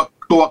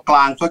ตัวกล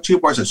างเขาชื่อ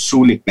บริษัทซู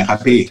ริกนะครับ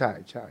พี่ใ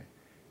ช่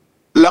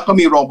แล้วก็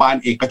มีโรงพยาบาล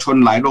เอกชน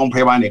หลายโรงพ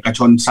ยาบาลเอกช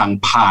นสั่ง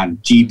ผ่าน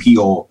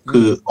GPO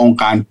คือองค์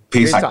การเภ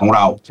สัชของเร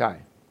าใช่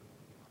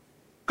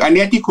อัน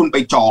นี้ที่คุณไป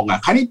จอง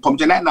คราวนี้ผม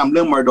จะแนะนำเ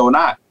รื่องโมเดอร์น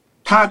า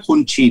ถ้าคุณ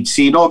ฉีด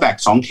ซีโนแวค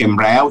2เข็ม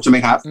แล้วใช่ไหม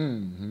ครับ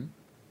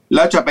แ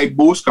ล้วจะไป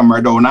บูสต์กับโม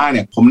เดอร์นาเ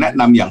นี่ยผมแนะ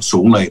นำอย่างสู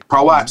งเลยเพรา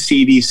ะว่า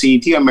CDC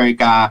ที่อเมริ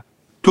กา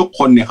ทุกค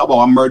นเนี่ยเขาบอก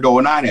ว่าโมเดอ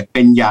ร์นาเนี่ยเ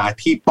ป็นยา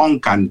ที่ป้อง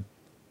กัน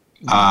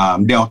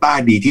เดลต้า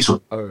ดีที่สุด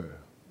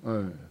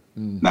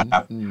นะครั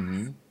บ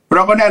เร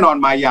าก็แน่นอน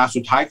มายาสุ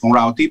ดท้ายของเ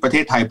ราที่ประเท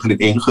ศไทยผลิต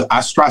เองก็คือ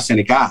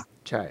AstraZeneca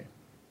ใช่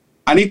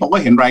อันนี้ผมก็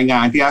เห็นรายงา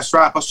นที่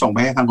Astra เขาส่งไป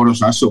ให้ทางกระทรวง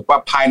สาธารณสุขว่า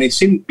ภายใน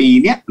สิ้นปี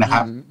เนี้ยนะค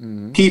รับ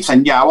ที่สัญ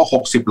ญาว่า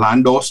60ล้าน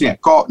โดสเนี่ย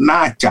ก็น่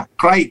าจะ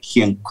ใกล้เ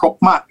คียงครบ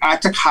มากอาจ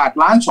จะขาด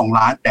1-2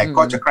 ล้านแต่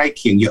ก็จะใกล้เ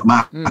คียงเยอะม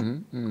าก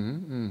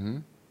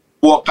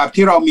บวกกับ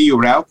ที่เรามีอยู่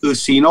แล้วคือ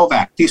ซีโนแว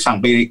คที่สั่ง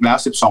ไปอีกแล้ว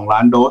12ล้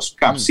านโดส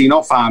กับซีโน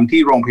ฟาร์ม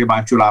ที่โรงพยาบา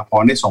ลจุฬาภ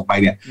รณ์ได้ส่งไป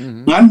เนี่ย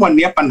งั้นวัน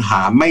นี้ปัญห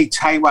าไม่ใ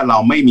ช่ว่าเรา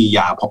ไม่มีย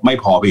าไม่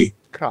พอพี่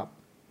ครับ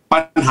ปั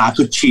ญหา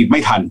คือฉีดไม่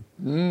ทัน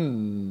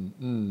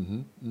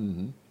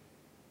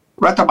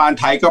รัฐบาล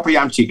ไทยก็พยาย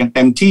ามฉีดกันเ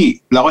ต็มที่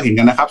เราก็เห็น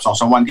กันนะครับ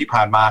2-3 วันที่ผ่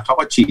านมาเขา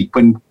ก็ฉีดเ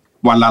ป็น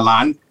วันละล้า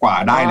นกว่า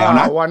ได้แล้ว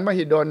นะวันม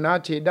หิดลนะ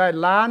ฉีดได้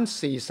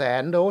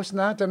1,400,000 โดส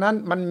นะฉะนั้น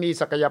มันมี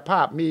ศักยภา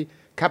พมี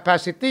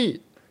capacity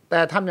แต่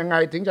ทำยังไง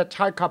ถึงจะใ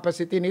ช้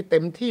capacity นี้เต็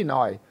มที่ห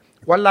น่อย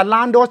วันละล้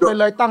านโดสไป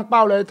เลยตั้งเป้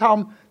าเลยทอม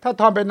ถ้า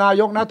ทอมเป็นนา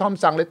ยกนะทอม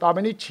สั่งเลยต่อไป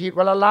นี้ฉีด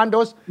วันละล้านโด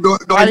ส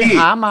ใคร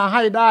หามาใ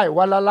ห้ได้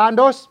วันละล้านโ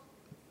ดส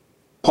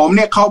ผมเ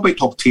นี่ยเข้าไป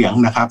ถกเถียง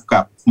นะครับกั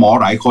บหมอ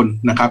หลายคน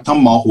นะครับทั้ง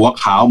หมอหัว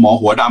ขาวหมอ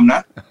หัวดำน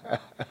ะ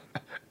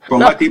ผม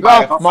อธิบาย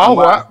เขาฟัง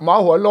ว่าหมอ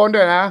หัวโลน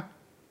ด้วยนะ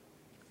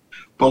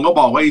ผมก็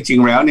บอกว่าจริง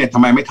ๆแล้วเนี่ยทำ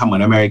ไมไม่ทำเหมือ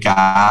นอเมริกา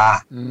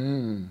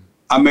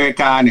อเมริ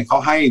กาเนี่ยเขา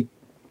ให้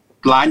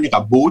ร้านอย่าง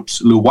กับบูธ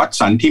หรือวัต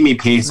สันที่มี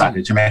เภสัช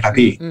ใช่ไหมครับ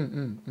พี่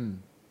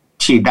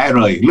ฉีดได้เ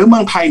ลยหรือเมื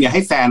องไทยเนี่ยใ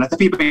ห้แฟนนะถ้า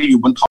พี่ไปอ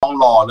ยู่บนท้อง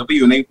หล่อหรือไปอ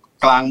ยู่ใน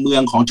กลางเมือ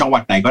งของจังหวั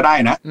ดไหนก็ได้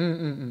นะ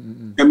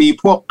จะมี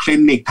พวกคลิ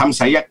นิกทำ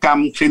ศัลยกรรม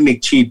คลินิก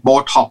ฉีดโบ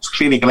ท็อกซ์ค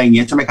ลินิกอะไรอย่างเ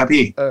งี้ยใช่ไหมครับ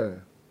พี่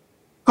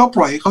ก็ป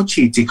ล่อยให้เขา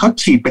ฉีดสิเขา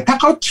ฉีดไปถ้า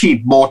เขาฉีด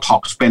โบท็อ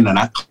กซ์เป็นน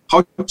ะเขา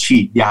ฉี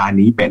ดยา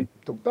นี้เป็น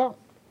ถูกต้อง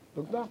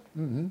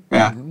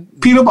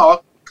พี่รู้บอกว่า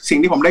สิ่ง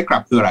ที่ผมได้กลั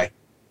บคืออะไร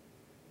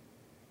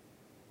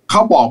เข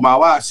าบอกมา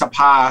ว่าสภ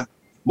า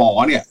หมอ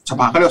เนี่ยส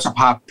ภาเขาเรียกสภ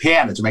าแพ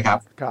ทย์ใช่ไหมครับ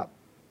ครับ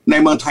ใน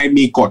เมืองไทย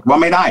มีกฎว่า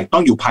ไม่ได้ต้อ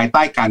งอยู่ภายใ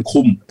ต้การ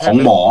คุมของ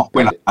หมอเว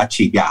ลา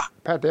ฉีดยา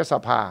แพทยส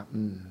ภา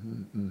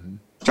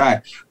ใช่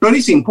โดย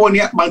ที่สิ่งพวก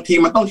นี้บางที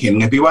มันต้องเห็น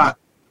ไงพี่ว่า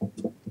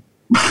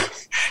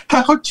ถ้า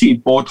เขาฉีด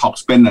โบท็อก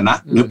ซ์เป็นนะ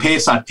หรือเภ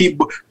สัชที่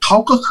เขา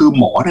ก็คือ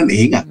หมอนั่นเอ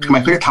งทำไม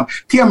เขาจะท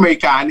ำที่อเมริ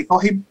กานี่เขา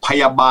ให้พ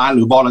ยาบาลห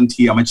รือวอลันเ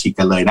ทียร์มาฉีด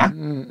กันเลยนะ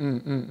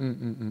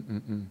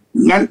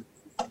งั้น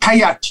ถ้า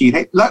อยากฉีดใ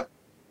ห้แล้ว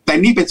แต่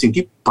นี่เป็นสิ่ง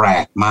ที่แปล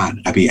กมาก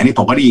นะพี่อันนี้ผ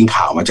มก็ได้ยิน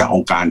ข่าวมาจากอ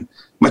งค์การ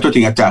ไม่ตัวจ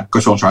ริงจากกร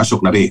ะทรวงสาธารณสุ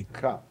ขนะพี่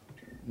ครับ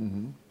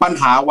ปัญ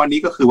หาวันนี้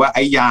ก็คือว่าไ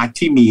อ้ยา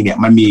ที่มีเนี่ย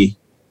มันมี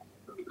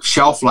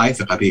shelf life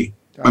ครับพี่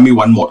มันมี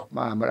วันหมด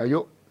อายุ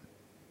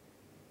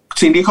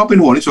สิ่งที่เขาเป็น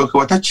ห่วงที่สุดคือ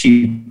ว่าถ้าฉี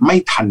ดไม่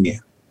ทันเนี่ย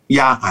ย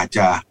าอาจจ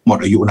ะหมด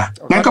อายุนะ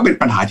งั้นก็เป็น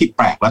ปัญหาที่แ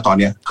ปลกแล้วตอน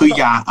นี้คือ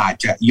ยาอาจ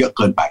จะเยอะเ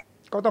กินไป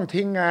ก็ต้อง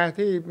ทิ้งไง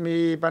ที่มี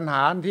ปัญห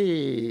าที่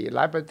หล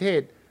ายประเทศ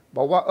บ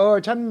อกว่า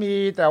ฉันมี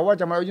แต่ว่า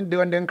จะมาเดื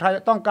อนใคร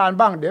ต้องการ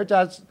บ้างเดี๋ยวจะ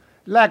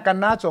แลกกัน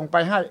นะส่งไป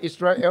ให้อิส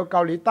ราเอลเก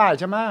าหลีใต้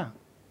ใช่ไหม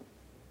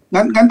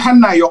งั้นท่าน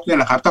นายกเนี่ย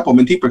นะครับถ้าผมเ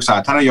ป็นที่ปรึกษา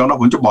ท่านนายกนะ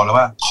ผมจะบอกเลย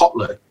ว่าเคาะ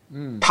เลย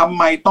ทำไ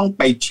มต้องไ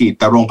ปฉีด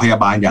แต่โรงพยา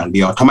บาลอย่างเ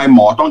ดียวทำไมหม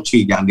อต้องฉี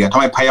ดอย่างเดียวทำ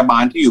ไมพยาบา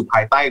ลที่อยู่ภา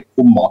ยใต้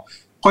คุมหมอ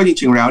ก็จ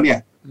ริงๆแล้วเนี่ย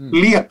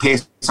เรียกเภ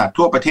สัช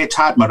ทั่วประเทศช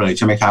าติมาเลยใ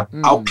ช่ไหมครับ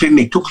เอาคลิ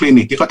นิกทุกคลิ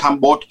นิกที่เขาทำ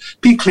โบส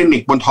พี่คลินิ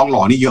กบนทองหล่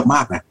อนี่เยอะม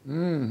ากนะ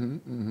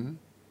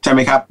ใช่ไหม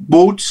ครับ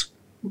บูธ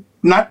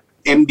นัด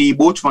MD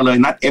บูธมาเลย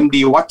นัด MD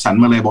วัตสัน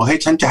มาเลยบอกให้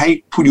ฉันจะให้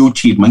ผู้ยู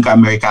ฉีดเหมือนกับ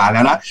อเมริกาแ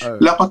ล้วนะ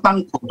แล้วก็ตั้ง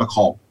โปรโตค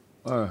อล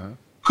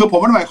คือผม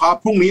ไม่ได้หมายความ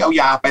พรุ่งนี้เอา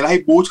ยาไปแล้วให้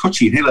บูธเขา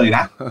ฉีดให้เลยน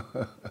ะ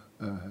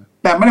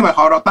แต่ไม่ได้หมายคว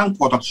ามเราตั้งโป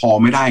รโตคอล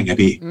ไม่ได้ไง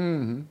พี่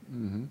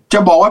จะ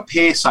บอกว่าเภ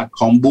สัช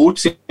ของบูธ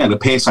เนี่ยหรือ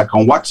เภสัชข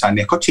องวัตสันเ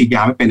นี่ยเขาฉีดย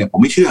าไม่เป็นเนี่ยผ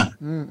มไม่เชื่อ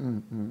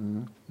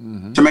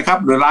ใช่ไหมครับ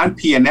หรือร้าน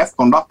P&F ข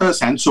องดร.แ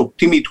สนสุข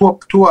ที่มี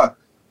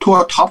ทั่ว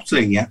ท็อปอะไร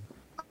อย่างเงี้ย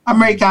อเ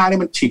มริกาเนี่ย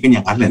มันฉีดกันอย่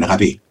างนั้นเลยนะครับ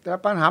พี่แต่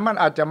ปัญหามัน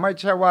อาจจะไม่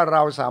ใช่ว่าเร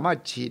าสามารถ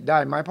ฉีดได้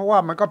ไหมเพราะว่า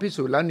มันก็พิ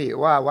สูจน์แล้วนี่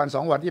ว่าวัน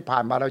2 วันที่ผ่า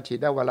นมาเราฉีด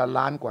ได้วันละ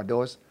ล้านกว่าโด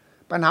ส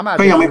ปัญหาอาจ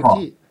จะอยู่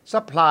ที่ซั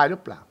พพลายหรื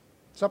อเปล่า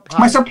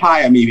ไม่ซัพพลาย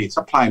มีพี่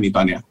ซัพพลายมีต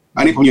อนเนี้ย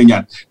อันนี้ผมยืนยั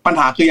นปัญ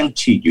หาคือยัง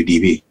ฉีดอยู่ดี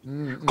พี่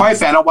ก็ให้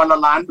แฝงวันละ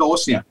ล้านโด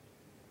สเนี่ย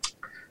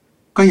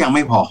ก็ยังไ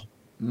ม่พอ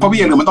เพราะพี่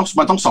อย่าลืมมันต้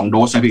อง2 โด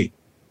สนะพี่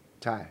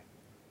ใช่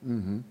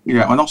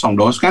มันต้อง2 โ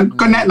ดสงั้น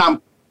ก็แนะน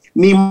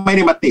ำนี่ไม่ไ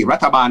ด้มาติรั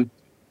ฐบาล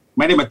ไ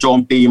ม่ได้มาโจม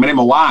ตีไม่ได้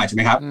มาว่าใช่ไห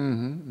มครับ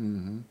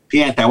เพี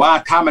ยงแต่ว่า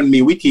ถ้ามันมี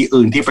วิธี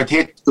อื่นที่ประเท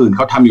ศอื่นเข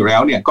าทำอยู่แล้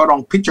วเนี่ยก็ลอง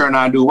พิจารณ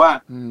าดูว่า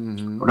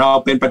เรา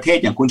เป็นประเทศ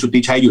อย่างคุณสุทธิ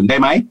ชัยหยุ่นได้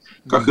ไหม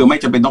ก็คือไม่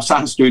จำเป็นต้องสร้า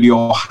งสตูดิโอ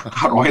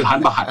500 ล้าน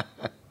บาท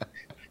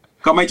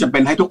ก็ไม่จำเป็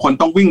นให้ทุกคน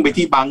ต้องวิ่งไป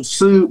ที่บาง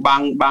ซื่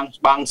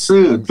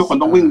อทุกคน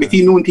ต้องวิ่งไป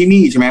ที่นู่นที่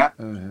นี่ใช่ไหม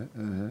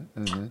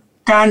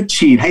การ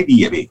ฉีดให้ดี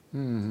อะพี่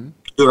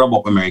คือระบ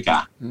บอเมริกา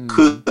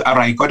คืออะไ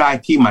รก็ได้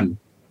ที่มัน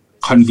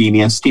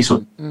convenience ที่สุ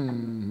ด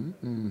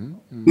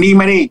นี่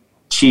ไม่ได้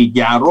ฉีด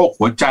ยาโรค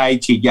หัวใจ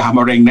ฉีดยาม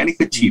ะเร็งนะนี่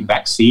คือฉีดวั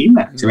คซีน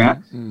นะใช่ไหม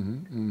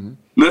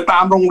หรือตา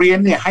มโรงเรียน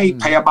เนี่ยให้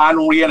พยาบาลโ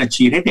รงเรียน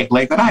ฉีดให้เด็กเล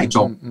ยก็ได้จ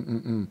บ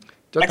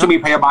แล้วจะมี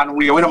พยาบาลโรง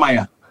เรียนไว้ทำไม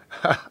อ่ะ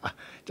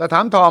จะถ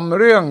ามทอม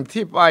เรื่อง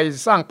ที่ไป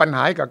สร้างปัญห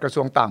ากับกระทร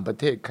วงต่างประ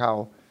เทศเขา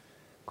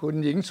คุณ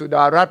หญิงสุด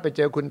ารัตน์ไปเ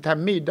จอคุณแทม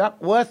มี่ดัก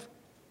เวิร์ธ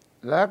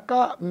แล้ว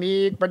ก็มี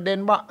ประเด็น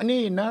ว่า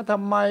นี่นะท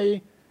ำไม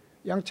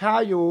ยังช้า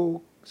อยู่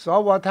ส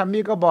ว.แทม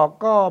มี่ก็บ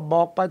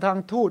อกไปทาง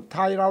ทูตไท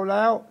ยเราแ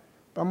ล้ว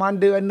ประมาณ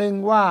เดือนหนึ่ง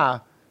ว่า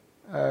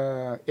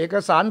เอก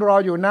สารรอ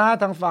อยู่นะ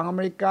ทางฝั่งอเม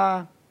ริกา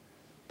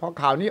พอ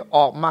ข่าวนี้อ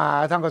อกมา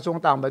ทางกระทรวง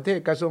ต่างประเทศ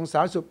กระทรวงส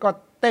าธารณสุขก็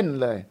เต้น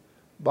เลย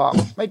บอก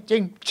ไม่จริ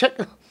งเ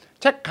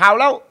ช็คข่าว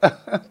แล้ว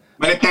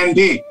ไม่ได้เต้น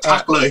พี่ชั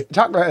กเลย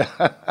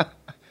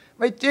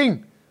ไม่จริง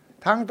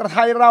ทางไท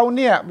ยเราเ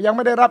นี่ยยังไ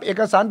ม่ได้รับเอ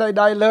กสารใ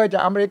ดๆเลยจา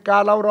กอเมริกา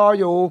เรารอ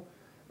อยู่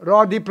รอ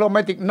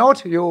diplomatic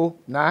note อยู่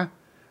นะ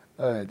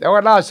แต่ว่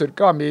าล่าสุด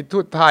ก็มีทู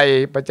ตไทย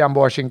ประจำ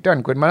วอชิงตัน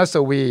คุณมนัส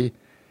วี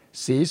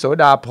ศรีโส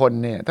ดาพล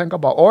เนี่ยท่านก็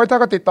บอกโอ้ยถ้า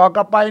ก็ติดต่อก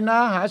ลับไปนะ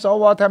หาส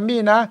วแทม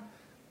มี่นะ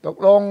ตก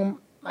ลง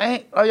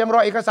เรายังร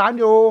อเอกสาร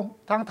อยู่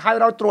ทางไทย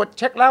เราตรวจเ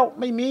ช็คแล้ว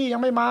ไม่มียั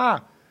งไม่มา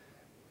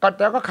แ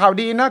ต่ก็ข่าว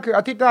ดีนะคือ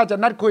อาทิตย์หน้าจะ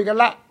นัดคุยกัน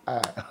ละ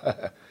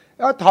แ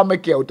ล้วทอมไป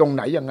เกี่ยวตรงไห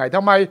นยังไงท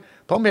ำไม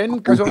ผมเห็น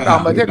กระทรวงต่า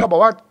งประเทศก็บอ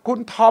กว่าคุณ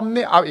ทอม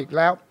นี่เอาอีกแ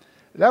ล้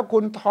วคุ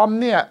ณทอม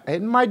เนี่ยเห็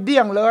นไม่เดี้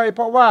ยงเลยเพ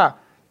ราะว่า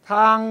ท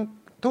าง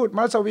ทูต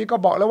มัสวีก็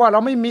บอกแล้วว่าเร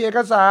าไม่มีเอก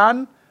สาร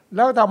แ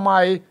ล้วทำไม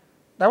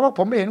แต่ว่าผ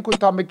มไม่เห็นคุณ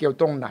ทอมไปเกี่ยว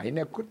ตรงไหนเ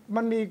นี่ย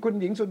มันมีคุณ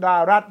หญิงสุดา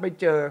รัตน์ไป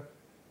เจอ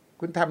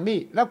คุณแทมมี่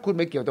แล้วคุณไ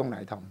ปเกี่ยวตรงไหน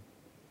ทอม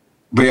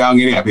ไปเอา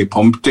งี้เนี่ยพี่ผ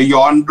มจะ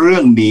ย้อนเรื่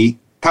องนี้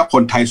ถ้าค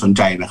นไทยสนใ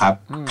จนะครับ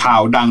ข่า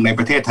วดังในป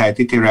ระเทศไทย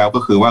ที่แล้วก็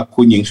คือว่า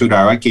คุณหญิงสุดา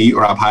รัตน์เกยุ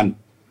ราพันธ์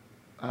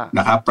น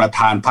ะครับประธ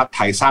านพรรคไท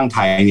ยสร้างไท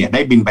ยเนี่ยไ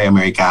ด้บินไปอเม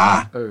ริกา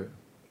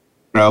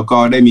แล้วก็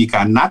ได้มีก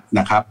ารนัด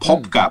นะครับพบ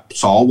กับ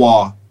สว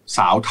ส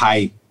าวไทย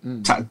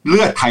เลื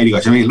อดไทยดีกว่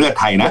าใช่ไหมเลือด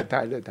ไทยนะ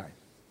เลือดไทย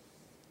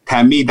แท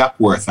มมี่ดัก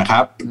เวิร์ธนะค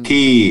รับ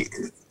ที่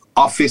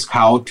ออฟฟิศเข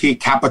าที่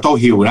Capitol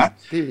Hill นะ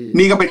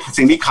นี่ก็เป็น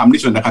สิ่งที่ขำ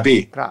ที่สุดนะครับพี่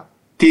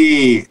ที่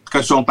ก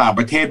ระทรวงต่างป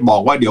ระเทศบอ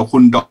กว่าเดี๋ยวคุ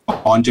ณด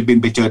อนจะบิน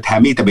ไปเจอแทม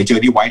มี่แต่ไปเจอ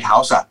ที่ไวท์เฮา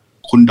ส์อ่ะ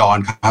คุณดอน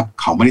ครับ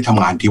เขาไม่ได้ท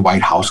ำงานที่ไว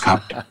ท์เฮาส์ครับ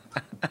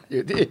อ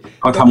ยู่ที่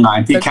เขาทำงาน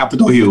ที่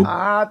Capitol Hill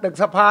ตึก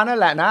สภานั่น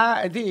แหละนะ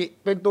ไอ้ที่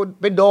เ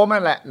ป็นโดม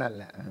นั่นแหละ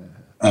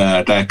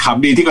แต่ค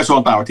ำดีที่กระทรวง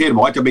ต่างประเทศบ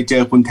อกว่าจะไปเจ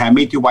อคุณแทม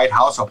มี่ที่ไวท์เฮ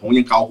าส์ผม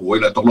ยังเกาหัว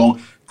เลยตกลง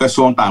กระท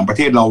รวงต่างประเ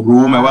ทศเรา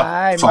รู้ไหมว่า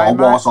ส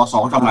วสส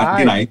ทำงาน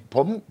ที่ไหน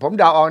ผม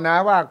เดาเอานะ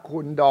ว่าคุ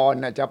ณดอน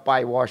จะไป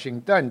วอชิง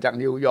ตันจาก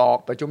นิวยอร์ก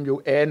ประชุม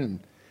UN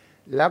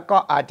แล้วก็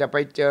อาจจะไป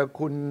เจอ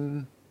คุณ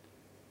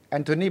แอ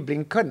นโทนีบลิ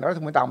งเคนรัฐ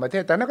มนตรีต่างประเท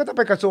ศแต่นั่นก็ต้อง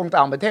ไปกระทรวง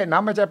ต่างประเทศน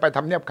ะไม่ใช่ไปท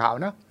ำเนียบขาว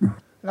นะ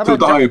ถูก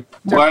ต้อง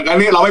อัน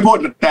นี้เราไม่พูด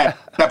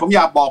แต่ผมอย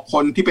ากบอกค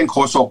นที่เป็นโฆ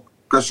ษก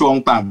กระทรวง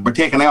ต่างประเท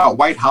ศกันนะว่าไ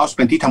วท์เฮาส์เ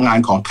ป็นที่ทำงาน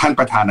ของท่าน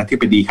ประธานาธิ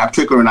บดีครับ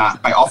ช่วยกรุณา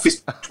ไปออฟฟิศ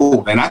ถูก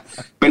เลยนะ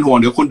เป็นห่วง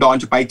เดี๋ยวคุณดอน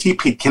จะไปที่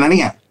ผิดแค่นั้นเ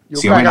นี่ยเ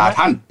สียเวลา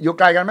ท่านอยู่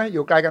ไกลกันไห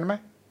ม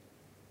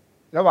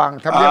ระหว่าง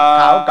ทำเนียบ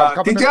ขาว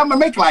กับจริงๆมัน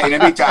ไม่ไกลนะ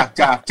พี่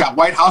จากไ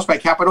วท์เฮาส์ไป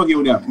แคปิตอลฮิล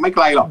ล์เนี่ยไม่ไก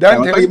ลหรอกแต่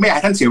ก็ไม่อยากใ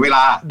ห้ท่านเสียเวล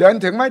าเดิน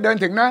ถึงไหมเดิน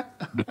ถึงนะ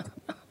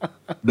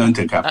เดิน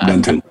ถึงครับเดิน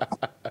ถึง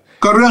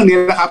ก็เรื่องนี้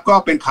นะครับก็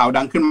เป็นข่าว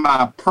ดังขึ้นมา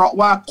เพราะ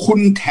ว่าคุณ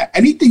อั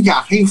นนี้จะอยา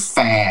กให้แฟ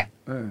ร์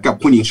กับ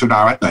คุณหญิงสุดา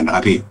รัตน์หน่อยนะค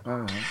รับพี่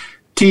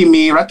ที่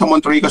มีรัฐมน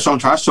ตรีกระทรวงส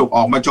าธารณสุขอ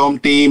อกมาโจม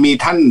ตีมี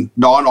ท่าน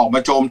ดอนออกม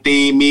าโจมตี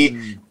มี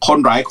คน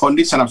หลายคน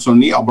ที่สนับสนุน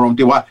นี้ออกมาโจม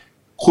ตีว่า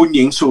คุณห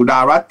ญิงสุดา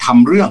รัตน์ท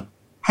ำเรื่อง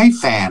ให้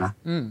แฟร์นะ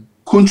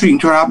คุณหญิง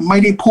สุดารัตน์ไม่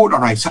ได้พูดอ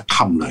ะไรสักค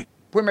ำเลย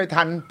พูดไม่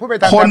ทัน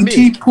คน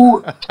ที่พูด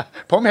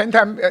ผมเห็น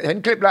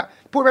คลิปแล้ว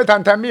พูดไม่ทัน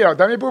แทมมี่หรอกแ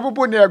ต่ไม่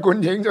พูดเนี่ยคุณ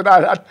หญิงสุดา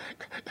รัตน์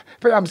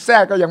พยายามแทร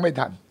กก็ยังไม่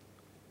ทัน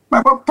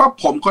เพราะ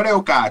ผมก็ได้โอ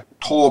กาส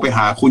โทรไปห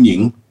าคุณหญิ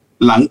ง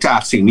หลังจาก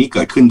สิ่งนี้เ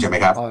กิดขึ้นใช่ไหม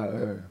ครับ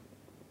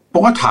ผ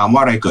มก็ถามว่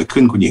าอะไรเกิด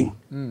ขึ้นคุณหญิ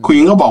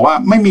งก็บอกว่า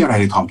ไม่มีอะไร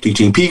เลยทอมจ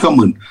ริงๆพี่ก็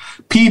มึน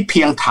พี่เ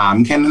พียงถาม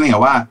แค่นั้นเอ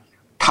งว่า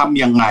ท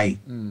ำยังไง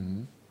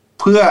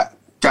เพื่อ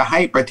จะให้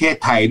ประเทศ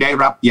ไทยได้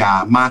รับยา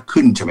มาก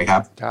ขึ้นใช่ไหมครั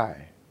บใช่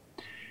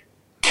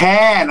แ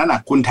ค่นั้นน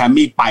ะคุณแทม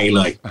มี่ไปเล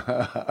ย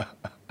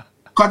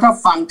ก็ถ้า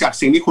ฟังจาก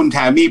สิ่งที่คุณแท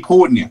มมี่พู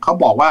ดเนี่ยเขา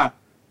บอกว่า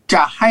จ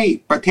ะให้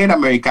ประเทศอ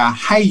เมริกา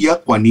ให้เยอะ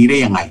กว่านี้ได้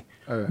ยังไง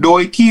โด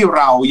ยที่เ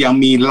รายัง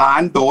มีล้า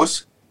นโดส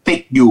ติ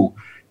ดอยู่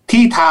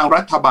ที่ทาง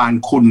รัฐบาล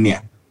คุณเนี่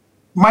ย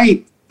ไม่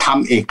ท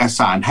ำเอกส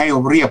ารให้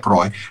เรียบร้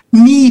อย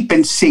นี่เป็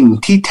นสิ่ง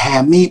ที่แท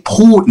มมี่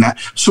พูดนะ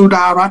สุด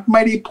ารัตน์ไ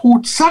ม่ได้พูด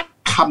สัก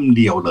คำ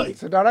เดียวเลย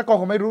สุดารัตน์ก็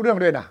คงไม่รู้เรื่อง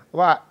ด้วยนะ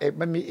ว่า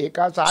มันมีเอก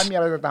สารมีอ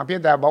ะไรต่างๆเพีย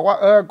งแต่บอกว่า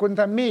คุณแ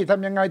ทมมี่ท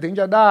ำยังไงถึง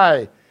จะได้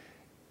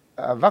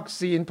วัค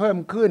ซีนเพิ่ม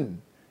ขึ้น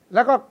แ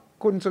ล้วก็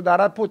คุณสุดา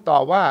รัตน์พูดต่อ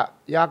ว่า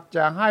อยากจ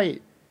ะให้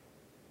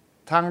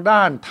ทางด้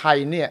านไทย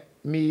เนี่ย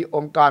มีอ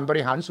งค์การบ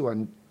ริหารส่วน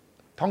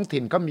ท้อง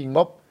ถิ่นก็มีง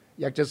บ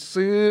อยากจะ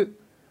ซื้อ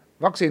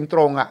วัคซีนต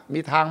รงมี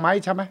ทางไหม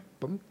ใช่ไหม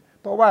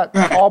เพราะว่า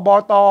อ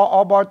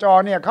บจ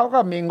เนี่ยเขาก็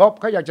มีงบ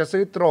เขาอยากจะ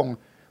ซื้อตรง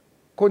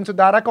คุณสุ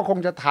ดารัตน์ก็คง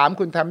จะถาม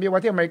คุณแทมมี่ว่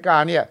าที่อเมริกา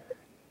เนี่ย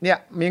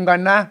มีเงิน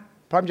นะ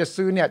พร้อมจะ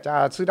ซื้อเนี่ยจะ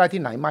ซื้อได้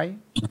ที่ไหนไหม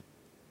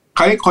ใค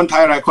รคนไท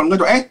ยหลายคนก็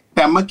จะแ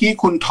ต่เมื่อกี้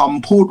คุณทอม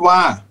พูดว่า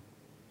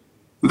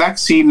วัค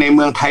ซีนในเ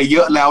มืองไทยเย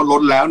อะแล้วล้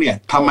นแล้วเนี่ย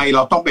ทำไมเร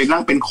าต้องไปนั่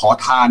งเป็นขอ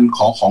ทานข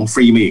อของฟ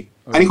รีมาอีก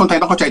อันนี้คนไทย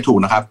ต้องเข้าใจถูก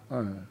นะครับ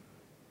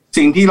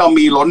สิ่งที่เรา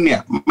มีล้นเนี่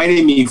ยไม่ได้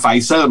มีไฟ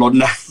เซอร์ล้น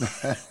นะ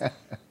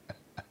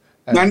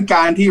งั้นก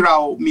ารที่เรา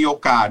มีโอ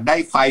กาสได้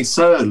ไฟเซ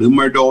อร์หรือเม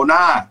อร์โดน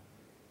า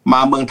ม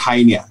าเมืองไทย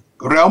เนี่ย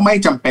แล้วไม่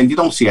จำเป็นที่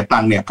ต้องเสียตั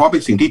งค์เนี่ยเพราะเป็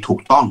นสิ่งที่ถู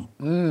กต้อง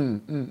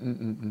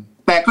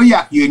แต่ก็อย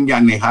ากยืนยั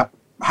นเนี่ยครับ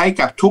ให้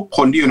กับทุกค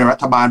นที่อยู่ในรั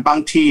ฐบาลบาง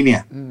ที่เนี่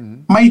ย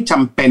ไม่จ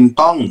ำเป็น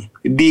ต้อง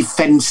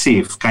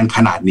defensive กันข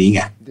นาดนี้ไ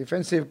ง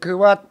defensive คือ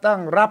ว่าต้อง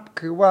รับ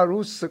คือว่า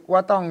รู้สึกว่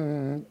าต้อง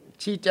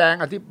ชี้แจง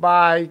อธิบ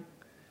าย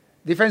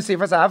defensive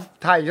ภาษา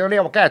ไทยเขาเรี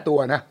ยกว่าแก้ตัว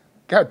นะ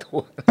แก้ตัว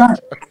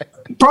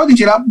เพราะจ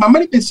ริงๆแล้วมันไม่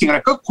ได้เป็นสิ่งอะไร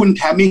ก็คุณแ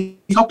ทม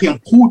มี่เขาเพียง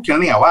พูดแค่นั้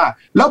นเนี่ยว่า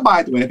แล้วบาย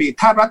ตัวนะพี่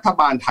ถ้ารัฐ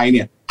บาลไทยเ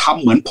นี่ยทำ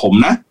เหมือนผม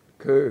นะ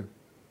คือ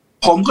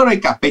ผมก็เลย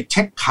กลับไปเ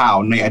ช็คข่าว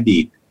ในอดี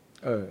ต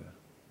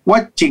ว่า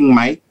จริงไห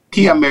ม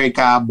ที่อเมริ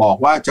กาบอก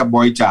ว่าจะบ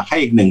ริจาคให้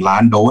อีก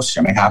1,000,000 โดสใ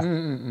ช่ไหมครับ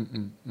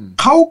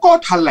เขาก็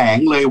แถลง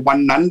เลยวัน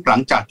นั้นหลั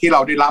งจากที่เร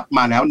าได้รับม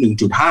าแล้ว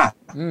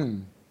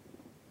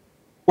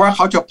 1.5 ว่าเข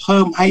าจะเ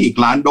พิ่มให้อีก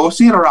1,000,000 โดส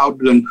ที่เรา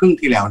เดือนครึ่ง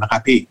ที่แล้วนะครั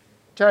บพี่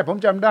ใช่ผม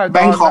จำได้แบ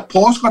งคอกโพ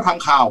สต์ก็ท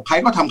ำข่าวใคร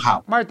ก็ทำข่าว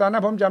ไม่ตอนนั้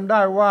นผมจำไ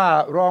ด้ว่า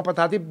รองประธ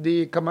านาธิบดี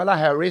คามาลา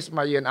แฮร์ริสม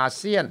าเยือนอา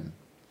เซียน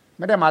ไ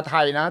ม่ได้มาไท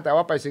ยนะแต่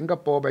ว่าไปสิงค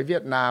โปร์ไปเวี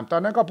ยดนามตอ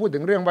นนั้นก็พูดถึ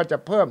งเรื่องว่าจะ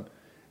เพิ่ม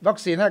วัค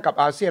ซีนให้กับ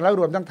อาเซียนแล้ว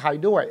รวมทั้งไทย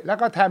ด้วยแล้ว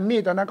ก็แทม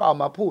มี่ตอนนั้นก็ออก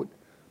มาพูด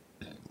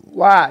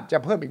ว่าจะ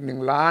เพิ่มอีก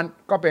1 ล้าน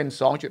ก็เป็น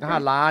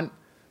 2.5 ล้าน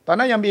ตอน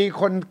นั้นยังมี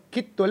คน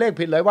คิดตัวเลข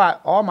ผิดเลยว่า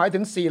อ๋อหมายถึ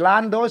ง4 ล้า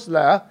นโดสเหร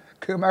อ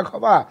คือหมายควา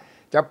มว่า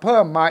จะเพิ่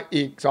มมา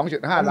อีก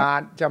 2.5 ล้า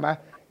นใช่ไหม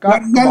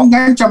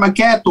งั้นจะมาแ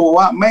ก้ตัว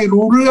ว่าไม่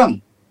รู้เรื่อง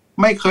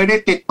ไม่เคยได้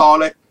ติดต่อ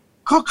เลย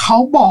ก็เขา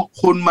บอก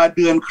คุณมาเ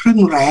ดือนครึ่ง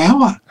แล้ว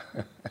อ่ะ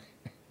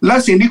แล้ว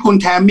สิ่งที่คุณ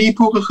แทมมี่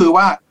พูดก็คือ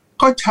ว่า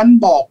ก็ฉัน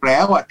บอกแล้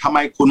วอ่ะทำไม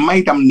คุณไม่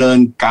ดำเนิ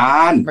นก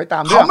าร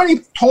เขาไม่ได้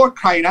โทษ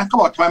ใครนะเขา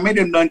บอกทำไมไม่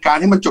ดำเนินการ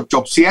ให้มันจ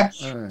บเสีย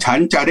ฉัน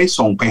จะได้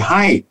ส่งไปใ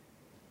ห้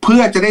เพื่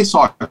อจะได้ส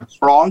อดค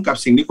ล้องกับ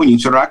สิ่งที่คุณหญิง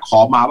สุดารัตน์ขอ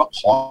มาว่าข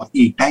อ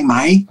อีกได้ไหม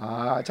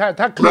ใช่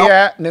ถ้าเคลีย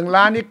ร์1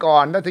 ล้านนี้ก่อ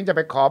นแล้วถึงจะไ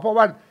ปขอเพราะ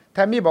ว่าแท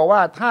มมี่บอกว่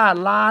าถ้า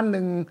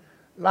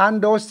1,000,000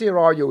 โดสที่ร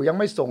ออยู่ยัง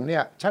ไม่ส่งเนี่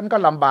ยฉันก็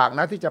ลำบาก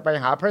นะที่จะไป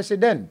หา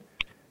president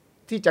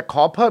ที่จะข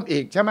อเพิ่มอี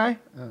กใช่ไหม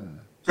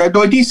แต่โด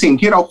ยที่สิ่ง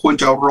ที่เราควร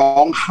จะร้อ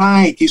งไห้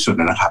ที่สุด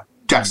นะครับ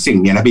จากสิ่ง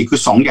นี้นะพี่คื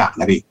อ2 อย่าง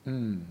นะพี่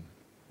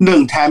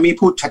1แทมมี่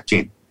พูดชัดเจ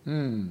น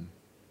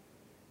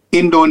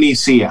อินโดนี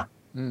เซีย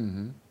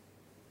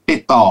ติ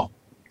ดต่อ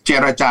เจ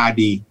รจา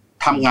ดี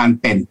ทำงาน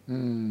เป็น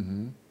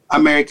อ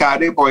เมริกา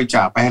ได้บริจ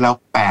าคไปให้แล้ว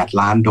8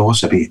 ล้านโด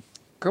สพี่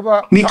คือว่า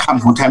นี่ค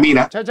ำของแทมมี่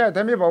นะใช่แท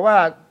มมี่บอกว่า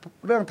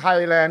เรื่องไทย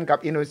แลนด์กับ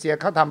อินโดนีเซีย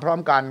เขาทำพร้อม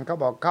กันเขา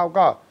บอกเขา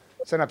ก็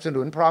สนับสนุ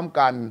นพร้อม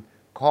กัน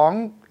ของ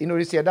อินโด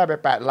นีเซียได้ไป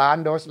8 ล้าน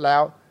โดสแล้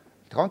ว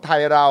ของไท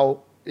ยเรา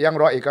ยัง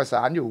รอเอกส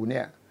ารอยู่เ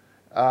นี่ย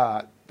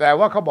แต่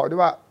ว่าเขาบอกด้ว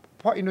ยว่า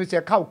เพราะอินโดนีเซี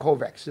ยเข้าโค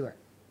วัคซ์ด้วย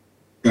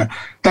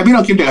แต่พี่ล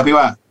องคิดดูครับพี่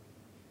ว่า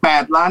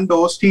8 ล้านโด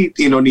สที่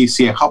อินโดนีเ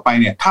ซียเข้าไป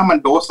เนี่ยถ้ามัน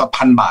โดสละ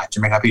1,000 บาทใช่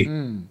ไหมครับพี่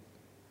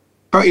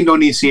เพราะอินโด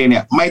นีเซียเนี่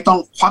ยไม่ต้อง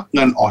ควักเ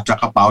งินออกจาก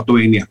กระเป๋าตัวเ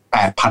องเนี่ย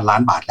8,000 ล้า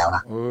นบาทแล้วน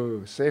ะ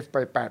เซฟไป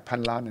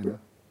8,000 ล้านเลยน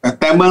ะ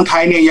แต่เมืองไท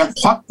ยเนี่ยยัง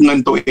ควักเงิน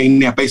ตัวเอง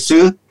เนี่ยไป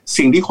ซื้อ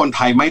สิ่งที่คนไ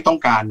ทยไม่ต้อง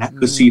การนะ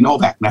คือซีโน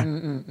แวคนะ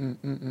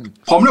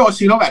ผมเรียกว่า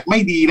ซีโนแวคไม่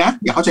ดีนะ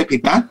อย่าเข้าใจผิ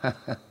ดนะ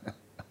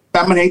แ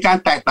ต่มันเห็นการ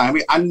แตกต่างไป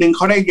อันนึงเข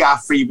าได้ยา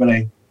ฟรีไปเล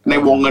ยใน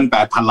วงเงิน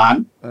8,000 ล้าน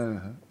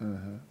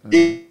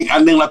อีกอั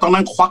นนึงเราต้อง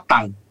นั่งควักตั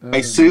งค์ไป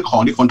ซื้อขอ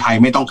งที่คนไทย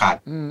ไม่ต้องการ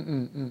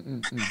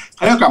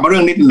แล้วกลับมาเรื่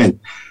องนิดหนึ่ง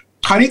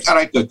คราวนี้อะไร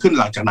เกิดขึ้น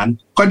หลังจากนั้น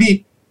ก็ดี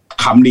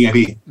คำนี้ไง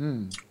พี่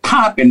ถ้า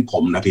เป็นผ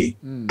มนะพี่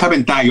ถ้าเป็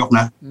นนายก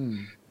นะ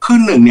คือ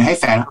1เนี่ยให้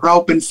แฟนเรา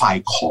เป็นฝ่าย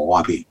ขอ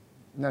พี่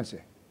นั่นสิ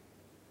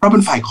เราเป็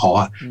นฝ่ายขอ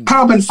ถ้าเ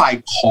ราเป็นฝ่าย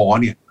ขอ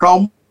เนี่ยเรา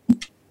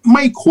ไ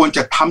ม่ควรจ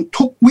ะทำ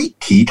ทุกวิ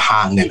ถีท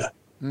างเลยเหรอ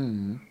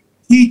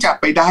ที่จะ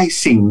ไปได้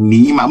สิ่ง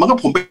นี้มามันก็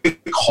ผมไป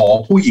ขอ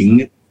ผู้หญิง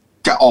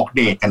จะออกเ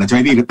ดทกันนะใช่ไห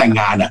มพี่หรือแต่ง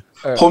งาน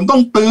ผมต้อ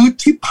งตื้อ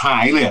ชิบหา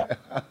ยเลย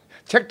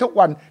เช็คทุก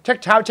วันเช็ค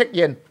เช้าเช็คเ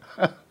ย็น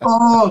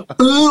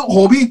ตื้อโห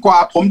พี่กว่า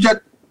ผมจะ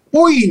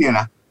ปุ้ยเนี่ย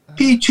นะ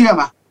พี่เชื่อไห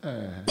ม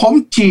ผม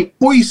จีบ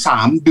ปุ้ย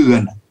3 เดือ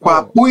นกว่า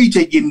ปุ้ยจ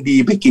ะยินดี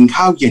ไปกิน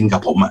ข้าวเย็นกั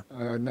บผม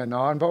แน่น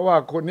อนเพราะว่า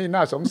คุณนี่น่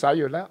าสงสัย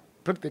อยู่แล้ว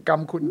พฤติกรร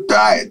มคุณใ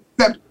ช่แ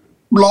ต่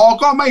หล่อ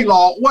ก็ไม่ห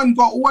ล่ออ้วน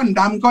ก็อ้วน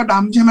ดำก็ด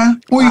ำใช่ไหม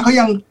ปุ้ยเขา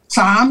ยัง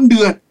3 เ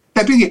ดือนแ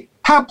ต่พี่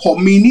ถ้าผม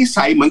มีนิ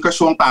สัยเหมือนกระ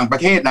ทรวงต่างปร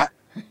ะเทศนะ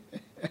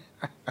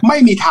ไม่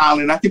มีทางเ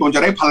ลยนะที่ผมจ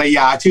ะได้ภรรย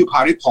าชื่อภา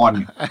ริพร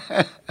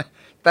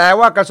แต่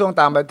ว่ากระทรวง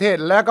ต่างประเทศ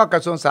และก็กร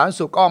ะทรวงสาธารณ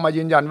สุขก็มา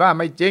ยืนยันว่า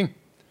ไม่จริง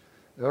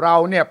เรา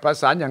เนี่ยประ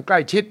สานอย่างใกล้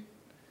ชิด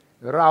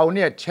เราเ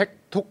นี่ยเช็ค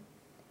ทุก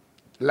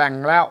แหล่ง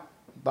แล้ว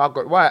ปราก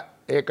ฏว่า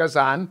เอกส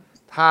าร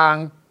ทาง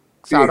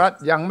สหรัฐ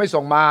ยังไม่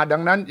ส่งมาดั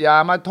งนั้นอย่า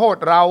มาโทษ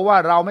เราว่า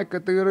เราไม่กร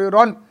ะตือรือ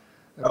ร้น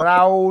เร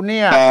าเ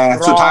นี่ยแต่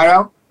สุดท้ายแล้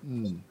ว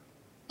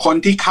คน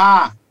ที่ฆ่า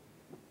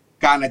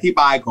การอธิบ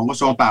ายของกระ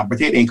ทรวงต่างประ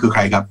เทศเองคือใค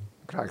รครับ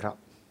ใครครับ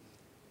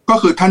ก็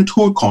คือท่าน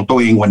ทูตของตัว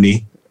เองวันนี้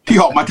ที่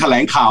ออกมาแถล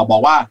งข่าวบอ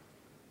กว่า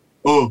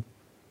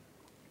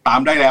ตาม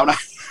ได้แล้วนะ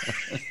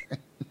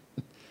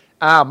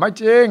ไม่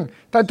จริง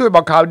ท่านทูตบ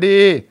อกข่าวดี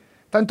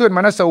ท่านทูตม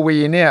นัสวี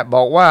เนี่ยบ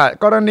อกว่า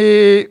กรณี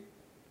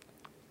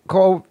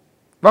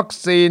วัค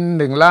ซีน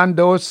1 ล้านโ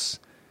ดส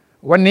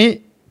วันนี้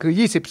คือ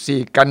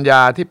24 กันย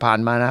าที่ผ่าน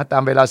มานะตา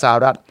มเวลาสห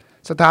รัฐ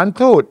สถาน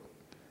ทูต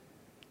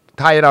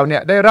ไทยเราเนี่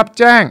ยได้รับ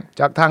แจ้ง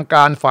จากทางก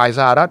ารฝ่ายส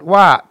หรัฐ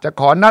ว่าจะ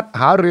ขอนัด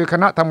หารือค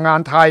ณะทำงาน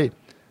ไทย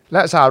แล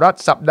ะสหรัฐ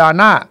สัปดาห์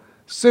หน้า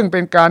ซึ่งเป็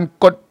นการ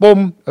กดปุ่ม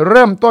เ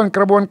ริ่มต้นก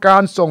ระบวนกา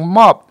รส่งม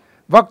อบ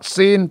วัค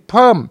ซีนเ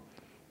พิ่ม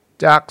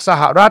จากส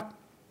หรัฐ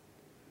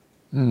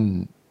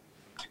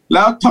แ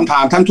ล้วคำถา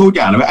มท่านทูตอ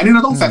ย่างนะอันนี้เร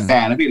าต้องแฝ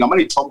งนะพี่เราไม่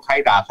ได้ชมใคร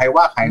ด่าใคร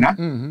ว่าใครนะ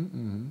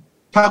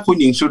ถ้าคุณ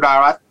หญิงสุดา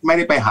รัตน์ไม่ไ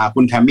ด้ไปหาคุ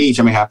ณแทมมี่ใ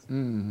ช่ไหมครับ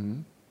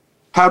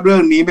ถ้าเรื่อ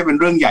งนี้ไม่เป็น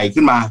เรื่องใหญ่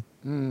ขึ้นมา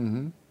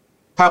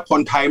ถ้าค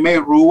นไทยไม่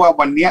รู้ว่า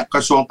วันนี้ก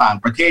ระทรวงต่าง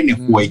ประเทศเนี่ย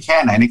ห่วยแค่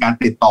ไหนในการ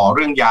ติดต่อเ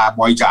รื่องยา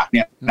บริจาคเ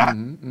นี่ยนะ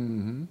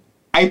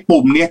ไอ้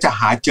ปุ่มเนี่ยจะ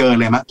หาเจอ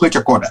เลยมั้ยเพื่อจ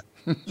ะกด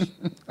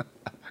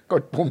ก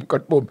ด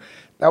ปุ่ม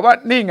แต่ว่า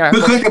นี่ไง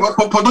คือ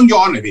ผมต้องย้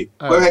อนหน่อยพี่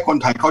เพื่อให้คน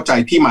ไทยเข้าใจ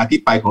ที่มาที่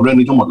ไปของเรื่อง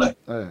นี้ทั้งหมดเลย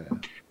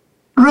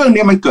เรื่อง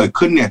นี้มันเกิด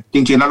ขึ้นเนี่ยจ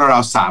ริงๆแล้วเร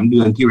า3 เดื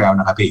อนที่แล้ว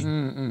นะครับพี่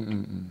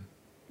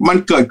มัน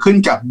เกิดขึ้น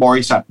จากบ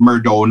ริษัทเมอ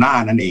ร์โดนา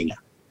นั่นเองอ่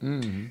ะ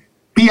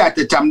พี่อาจจ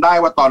ะจำได้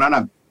ว่าตอนนั้นอ่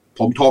ะผ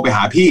มโทรไปห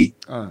าพี่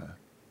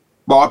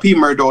บอกว่าพี่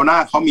เมอร์โดนา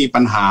เขามี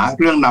ปัญหา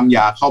เรื่องนำย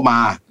าเข้ามา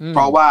เพ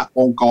ราะว่า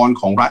องค์กร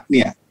ของรัฐเ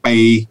นี่ยไป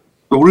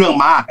รู้เรื่อง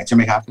มากใช่ไ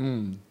หมครับ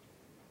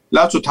แ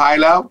ล้วสุดท้าย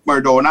แล้วเมอ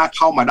ร์โดนาเ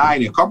ข้ามาได้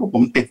เนี่ยก็ผ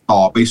มติดต่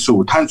อไปสู่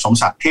ท่านสม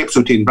ศักดิ์เทพสุ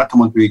ทินรัฐ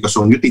มนตรีกระทร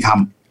วงยุติธรรม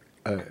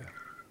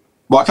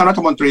บอกท่านรั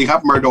ฐมนตรีครับ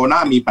เมอร์โดนา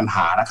มีปัญห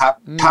านะครับ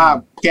ถ้า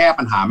แก้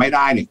ปัญหาไม่ไ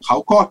ด้เนี่ยเขา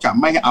ก็จะ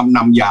ไม่เอาน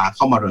ำยาเ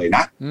ข้ามาเลยน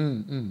ะ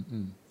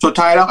สุด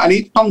ท้ายแล้วอันนี้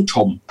ต้องช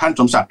มท่าน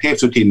สมศักดิ์เทพ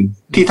สุทิน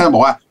ที่ท่านบอ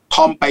กว่าท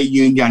อมไป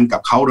ยืนยันกั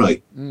บเขาเลย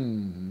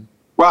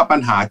ว่าปัญ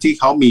หาที่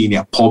เขามีเนี่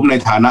ยผมใน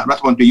ฐานะรั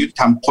ฐมนตรียุติ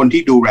ธรรมคน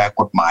ที่ดูแล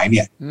กฎหมายเ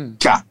นี่ย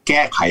จะแ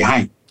ก้ไขให้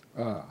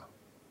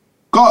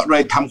ก็เล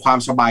ยทำความ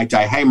สบายใจ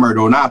ให้เมอร์โด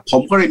นาผ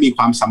มก็เลยมีค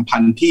วามสัมพั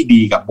นธ์ที่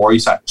ดีกับบริ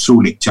ษัทซู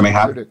ริกใช่ไหมค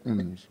รับ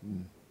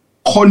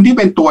คนที่เ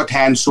ป็นตัวแท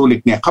นซูริ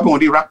กเนี่ยเขาเป็นค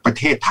นที่รักประ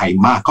เทศไทย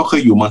มากเขาเค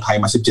ยอยู่เมืองไทย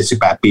มา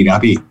 17-18 ปีนะครั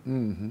บพี่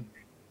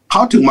เข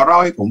าถึงมาเล่า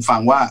ให้ผมฟั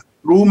งว่า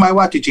รู้ไหม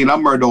ว่าจริงๆแล้ว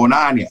เมอร์โดน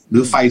าเนี่ยหรื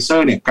อไฟเซอ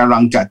ร์เนี่ยกำลั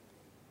งจะ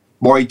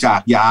บริจาค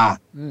ยา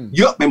เ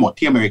ยอะไปหมด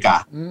ที่อเมริกา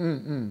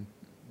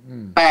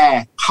แต่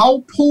เขา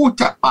พูด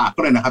จากปาก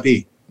ก็เลยนะครับพี่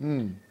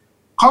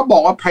เขาบอ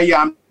กว่าพยาย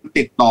าม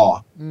ติดต่อ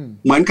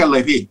เหมือนกันเล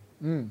ยพี่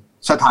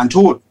สถาน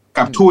ทูต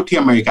กับทูตที่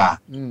อเมริกา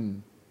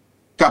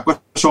กับกร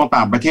ะทรวงต่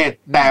างประเทศ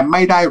แต่ไ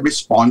ม่ได้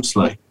response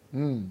เลย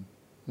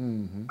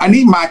อัน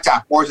นี้มาจาก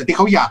บริษัทที่เ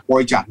ขาอยากบ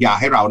ริจาคยา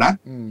ให้เรานะ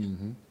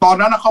ตอน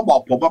นั้นเขาบอ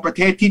กผมว่าประเ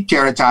ทศที่เจ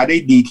รจาได้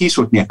ดีที่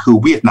สุดเนี่ยคือ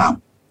เวียดนาม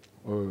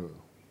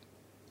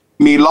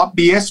มีล็อบ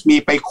บี้มี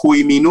ไปคุย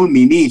มีนู่น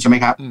มีนี่ใช่ไหม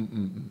ครับ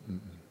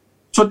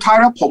สุดท้าย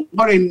แล้วผม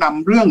ก็เลยน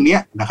ำเรื่องนี้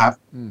นะครับ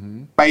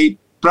ไป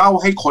เล่า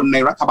ให้คนใน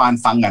รัฐบาล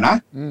ฟังกันนะ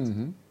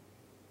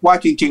ว่า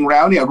จริงๆแล้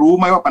วเนี่ยรู้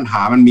ไหมว่าปัญห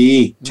ามันมี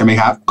ใช่ไหม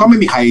ครับก็ไม่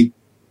มีใคร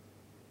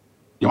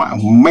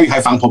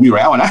ฟังผมอยู่แ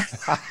ล้วนะ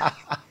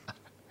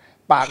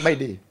ปากไม่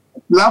ดี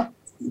แล้ว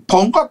ผ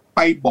มก็ไป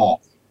บอก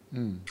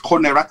คน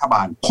ในรัฐบ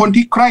าลคน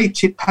ที่ใกล้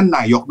ชิดท่านน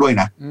ายกด้วย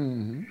นะ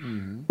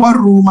ว่า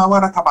รู้ไหมว่า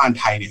รัฐบาล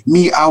ไทยเนี่ย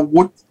มีอา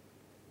วุธ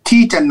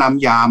ที่จะน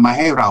ำยามาใ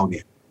ห้เราเ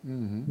นี่ย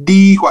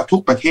ดีกว่าทุ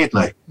กประเทศเ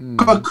ลย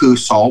ก็คือ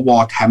สว.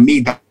แทมมี่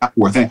ดักเ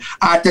วิร์ธ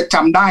อาจจะจ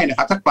ำได้นะค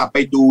รับถ้ากลับไป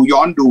ย้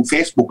อนดู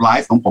Facebook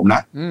Live ของผมน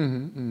ะ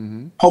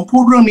ผมพู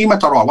ดเรื่องนี้มา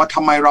ตลอดว่าท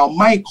ำไมเรา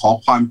ไม่ขอ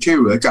ความช่วย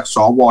เหลือจากส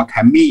ว.แท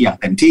มมี่อย่าง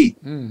เต็มที่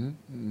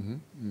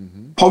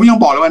ผมยัง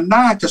บอกเลยว่า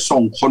น่าจะ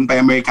ส่งคนไป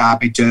อเมริกา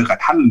ไปเจอกับ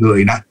ท่านเลย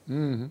นะ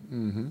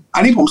อั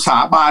นนี้ผมสา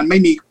บานไม่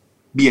มี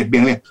เบียดเบีย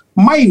นเลย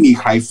ไม่มี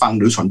ใครฟัง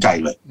หรือสนใจ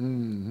เลย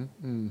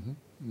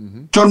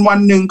จนวัน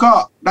หนึ่งก็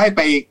ได้ไ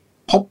ป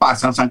พบปะ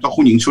สังสรรค์กับ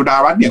คุณหญิงสุดา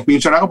รัตน์เนี่ยคุณหญิ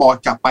งสุดารัตน์ก็บอก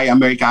จะไปอ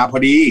เมริกาพอ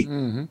ดี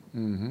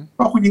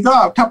ก็คุณหญิงก็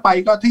ถ้าไป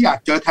ก็ถ้าอยาก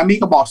เจอแทมมี่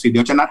ก็บอกสิเ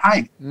ดี๋ยวจะนัดให้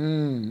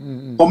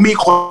ผมมี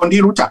คน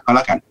ที่รู้จักกันแ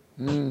ล้วกัน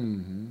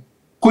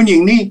คุณหญิ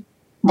งนี่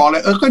บอกเล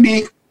ยก็ดี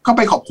ก็ไ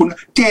ปขอบคุณ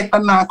เจต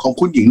นาของ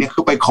คุณหญิงเนี่ยคื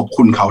อไปขอบ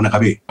คุณเขานะครั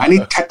บพี่อันนี้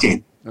ชัดเจน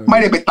ไม่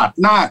ได้ไปตัด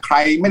หน้าใคร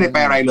ไม่ได้ไป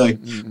อะไรเลย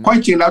เพราะจ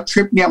ริงๆแล้วท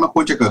ริปเนี่ยมันค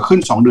วรจะเกิดขึ้น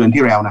2 เดือน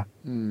ที่แล้วนะ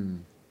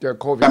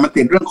แต่มัน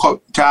ติดเรื่อง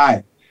ใช่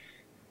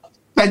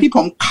แต่ที่ผ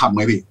มขำ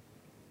ไงพี่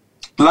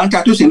หลังจา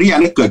กทุกสิ่งทุกอย่า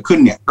งนี้เกิดขึ้น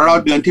เนี่ยเรา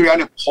เดือนที่แล้วเ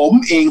นี่ยผม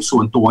เองส่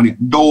วนตัวเนี่ย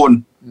โดน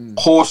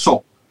โฆษ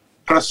ก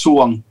กระทรว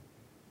ง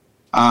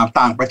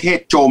ต่างประเทศ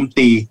โจม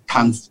ตี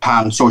ทา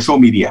งโซเชียล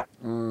มีเดีย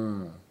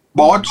บ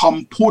อกว่าทอม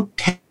พูด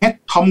เท็จ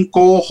ทอมโก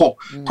หก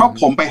เพราะ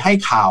ผมไปให้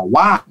ข่าว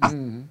ว่า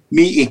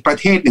มีอีกประ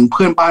เทศหนึ่งเ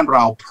พื่อนบ้านเร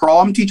าพร้อ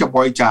มที่จะบ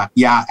ริจาค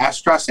ยาแอส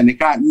ตราเซเน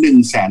กา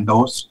 100,000 โด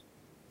ส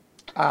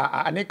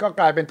อันนี้ก็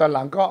กลายเป็นตอนห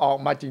ลังก็ออก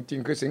มาจริง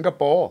ๆคือสิงค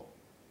โปร์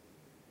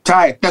ใ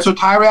ช่แต่สุด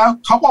ท้ายแล้ว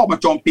เขาก็ออกมา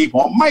โจมตีผ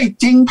มไม่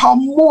จริงทอม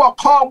มั่ว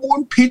ข้อมูล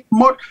ผิด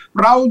หมด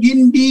เรายิน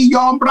ดีย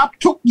อมรับ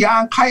ทุกอย่า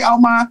งใครเอา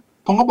มา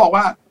ผมก็บอก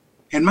ว่า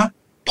เห็นไหม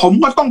ผม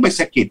ก็ต้องไป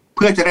สะกิดเ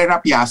พื่อจะได้รั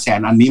บยา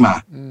100,000 อันนี้มา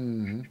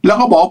แล้ว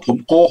ก็บอกผม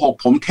โกหก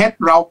ผมเท็จ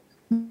เรา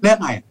เรื่อง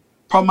ไง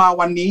พอมา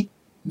วันนี้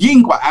ยิ่ง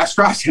กว่าแอสต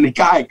ราเซเน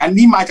กาอัน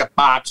นี้มาจาก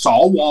ปากส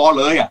ว.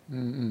เลยอ่ะ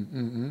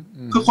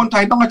คือคนไท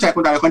ยต้องเข้าใจค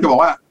นไทยคนจะบอ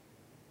กว่า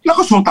แล้ว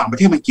กระทรวงต่างประ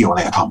เทศมันเกี่ยวอะไ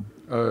รอะทอม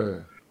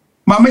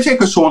มันไม่ใช่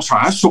กระทรวงสา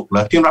ธารณสุขเหร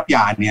อที่รับย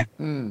าเนี่ย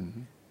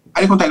อัน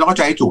นี้คนไทยต้องเข้า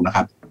ใจให้ถูกนะค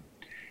รับ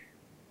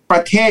ปร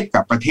ะเทศ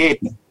กับประเทศ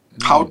เนี่ย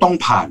เขาต้อง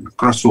ผ่าน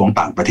กระทรวง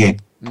ต่างประเทศ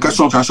กระท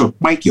รวงสาธารณสุข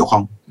ไม่เกี่ยวข้อ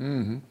ง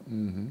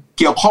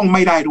เกี่ยวข้องไ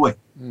ม่ได้ด้วย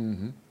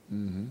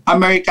อ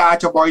เมริกา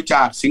จะบริจ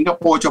าคสิงค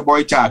โปร์จะบ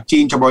ริจาคจี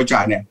นจะบริจา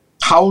คเนี่ย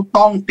เขา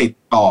ต้องติด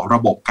ต่อระ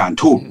บบการ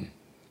ทูต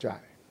ใช่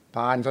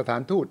ผ่านสถา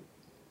นทูต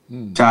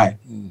ใช่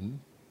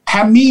แท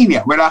มมี่เนี่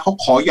ยเวลาเขา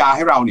ขอยาใ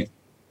ห้เราเนี่ย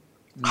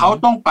เขา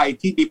ต้องไป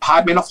ที่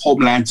Department of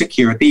Homeland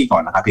Security ก่อ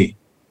นนะครับพี่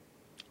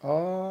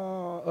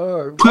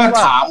เพื่อ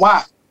ถามว่า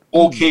โอ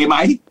เคไหม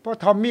เพราะ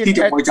ทอมมี่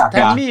แท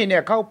มมี่เนี่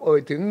ยเขา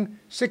ถึง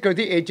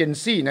Security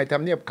Agency ในท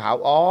ำเนียบขาว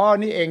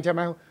นี่เองใช่ไห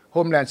ม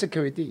Homeland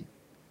Security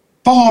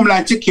เพราะ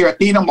Homeland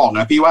Security ต้องบอกน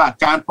ะพี่ว่า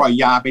การปล่อย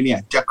ยาไปเนี่ย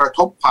จะกระท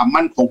บความ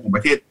มั่นคงของป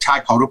ระเทศชา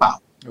ติเขาหรือเปล่า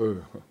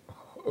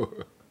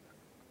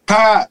ถ้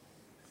า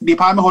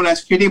Department of Homeland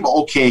Security บอกโ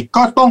อเค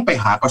ก็ต้องไป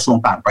หากระทรวง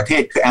ต่างประเท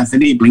ศคือแอนโท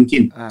นี บลิงกิ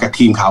นกับ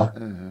ทีมเขา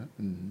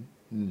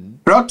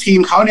แล้วทีม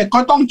เขาเนี่ยก็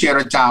ต้องเจ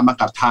รจามา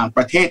กับทางป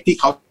ระเทศที่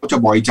เขาจะ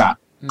บริจาค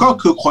ก็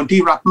คือคนที่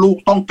รับลูก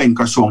ต้องเป็น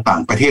กระทรวงต่า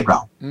งประเทศเรา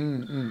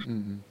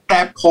แต่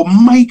ผม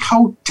ไม่เข้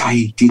าใจ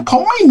จริงเพรา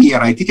ะไม่มีอะ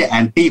ไรที่จะแอ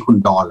นตี้คุณ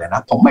ดอนเลยน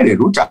ะผมไม่ได้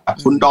รู้จัก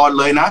คุณดอน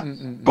เลยนะ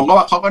ผมก็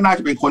ว่าเขาก็น่าจ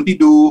ะเป็นคนที่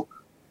ดู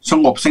ส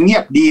งบเสงี่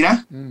ยมดีนะ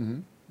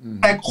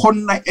แต่คน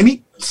ในอันนี้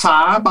สา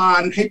บา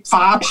นให้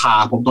ฟ้าผ่า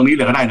ผมตรงนี้เ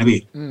ลยก็ได้นะ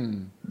พี่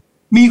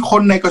มีค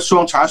นในกระทรว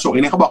งสาธารณสุขเ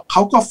นี่ยเขาบอกเข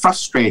าก็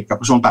frustrate กับ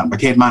กระทรวงต่างประ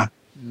เทศมาก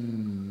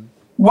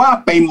ว่า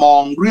ไปมอ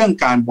งเรื่อง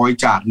การบริ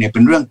จาคเนี่ยเป็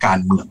นเรื่องการ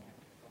เมือง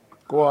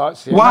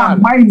ว่า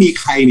ไม่มี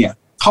ใครเนี่ย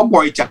เขาบ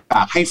ริจ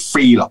าคให้ฟ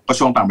รีหรอกกระ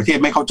ทรวงต่างประเทศ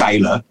ไม่เข้าใจ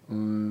เหรอ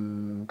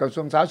กระทร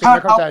วงสาธารณสุขไ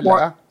ม่เข้าใจเหร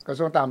อกระ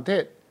ทรวงต่างประเท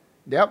ศ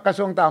เดี๋ยวกระท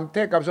รวงต่างประเท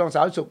ศกับกระทรวงส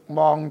าธารณสุข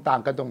มองต่า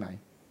งกันตรงไหน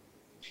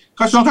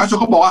กระทรวงสาธารณสุข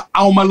เขาบอกว่าเอ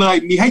ามาเลย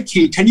มีให้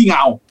ฉีดฉันยิ่งเอ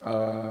า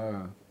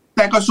แ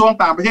ต่กระทรวง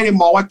ต่างประเทศเนี่ย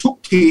มองว่าทุก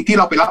ทีที่เ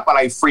ราไปรับอะไร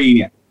ฟรีเ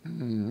นี่ย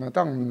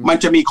มัน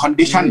จะมีคอน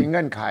ดิชันมีเ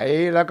งื่อนไข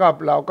แล้วก็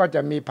เราก็จ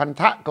ะมีพัน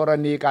ธะกร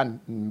ณีกัน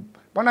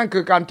เพราะนั่นคื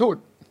อการ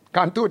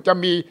ทูตจะ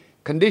มี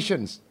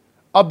conditions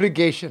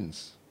obligations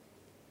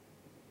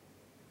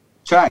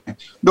ใช่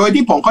โดย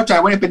ที่ผมเข้าใจ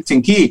ว่าเนี่ยเป็นสิ่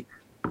งที่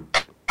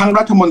ทั้ง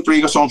รัฐมนตรี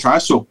กระทรวงสาธารณ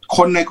สุขค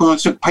นในกระทรวงสาธ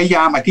ารณสุขพยาย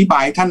ามอธิบา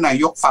ยท่านนา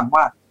ยกฟัง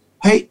ว่า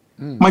เฮ้ย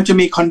มันจะ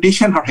มี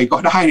condition อะไรก็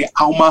ได้เนี่ยเ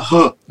อามาเห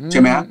อะใช่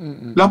ไหม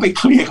แล้วไปเ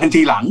คลียร์กัน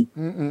ทีหลัง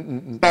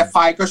แต่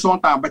ฝ่ายกระทรวง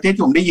ต่างประเทศ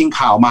ที่ผมได้ยิน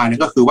ข่าวมาเนี่ย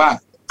ก็คือว่า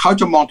เขา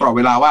จะมองตลอดเ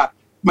วลาว่า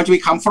มันจะมี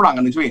คำฝรั่ง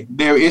อันหนึ่งใช่ไหม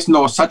there is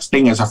no such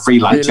thing as a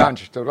free lunch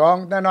ถูกต้อง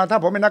แน่นอนถ้า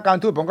ผมเป็นนักการ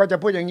ทูตผมก็จะ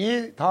พูดอย่างนี้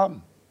ทอม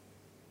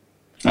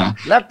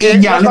และอีก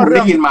อย่างที่ผมไ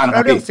ด้ยินมาแล้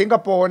วเรื่องสิงค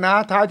โปร์นะ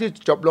ท้ายที่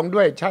จบลงด้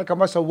วยใช้ค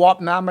ำว่า swap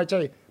นะไม่ใช่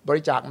บ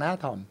ริจาคนะ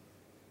ทอม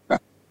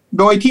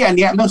โดยที่อันเ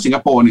นี้ยเรื่องสิงค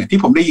โปร์เนี่ยที่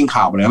ผมได้ยิน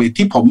ข่าวมาเลย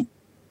ที่ผม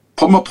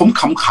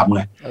ขำเ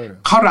ลย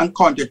เขาหลัง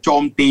ก่อนจะโจ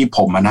มตีผ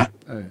มนะ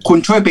คุณ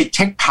ช่วยไปเ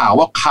ช็คข่าว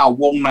ว่าข่าว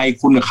วงใน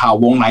คุณกับข่าว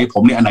วงในผ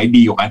มเนี่ยอันไหน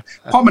ดีกว่ากัน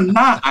เพราะมัน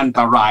น่าอันต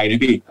รายนะ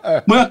พี่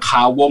เมื่อข่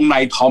าววงใน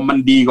ทอมมัน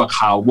ดีกว่า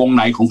ข่าววงใ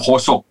นของโฆ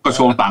ษกกระท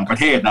รวงต่างประ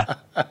เทศนะ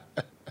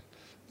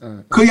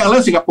คืออย่างเรื่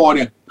องสิงคโปร์เ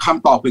นี่ยค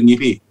ำตอบเป็นอย่างนี้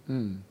พี่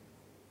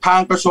ทาง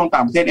กระทรวงต่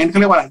างประเทศเอ็นเขา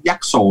เรียกว่ายัก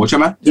ษ์โสใช่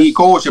ไหมอีโ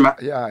ก้ใช่ไหม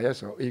ยักษ์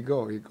โสอีโ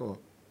ก้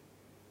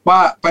ว่า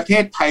ประเท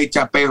ศไทยจ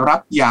ะไปรั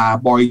บยา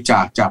บริจา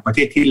คจากประเท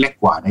ศที่เล็ก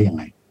กว่าได้ยัง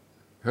ไง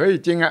เฮ้ย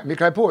จริงอ่ะมี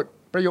ใครพูด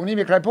ประโยคนี้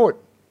มีใครพูด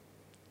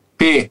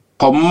พี่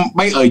ผมไ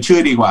ม่เอ่ยชื่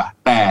อดีกว่า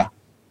แต่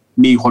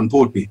มีคนพู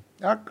ดพี่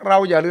เรา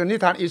อย่าลืมนิ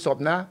ทานอีสป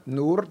นะห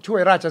นูช่ว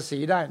ยราชสี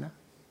ห์ได้นะ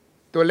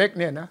ตัวเล็ก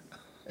เนี่ยนะ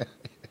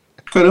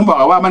คือถึงบอ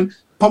กว่ามัน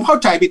ผมเข้า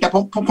ใจพี่แต่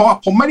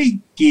ผมไม่ได้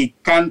กีด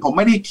กันผมไ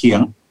ม่ได้เถีย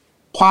ง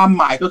ความ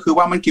หมายก็คือ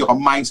ว่ามันเกี่ยวกับ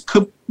mind คื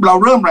อเรา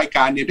เริ่มรายก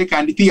ารเนี่ยด้วยกา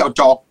รที่พี่เอา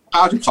จอ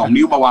92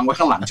นิ้วมาวางไว้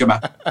ข้างหลังใช่ไหม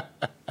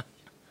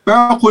แปล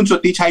ว่าคุณสุท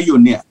ธิชัยหยุ่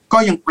นเนี่ยก็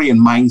ยังเปลี่ยน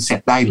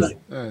mindset ได้เลย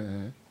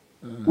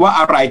ว่า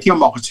อะไรที่มัน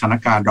เหมาะกับสถาน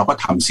การณ์เราก็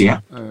ทำเสีย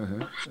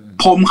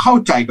ผมเข้า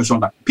ใจกระทรวง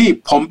ต่างพี่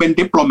ผมเป็น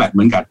ดิปโลแมตเห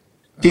มือนกัน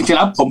จริงๆแ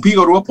ล้วพี่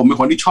ก็รู้ว่าผมเป็น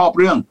คนที่ชอบ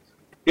เรื่อง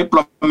ดิปโล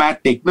แม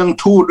ติกเรื่อง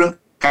ทูตเรื่อง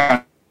การ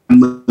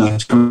เมือง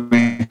ใช่ไหม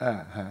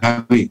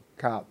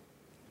ครับ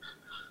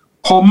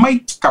ผมไม่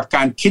กับก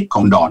ารคิดข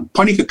องดอนเพร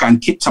าะนี่คือการ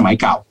คิดสมัย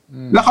เก่า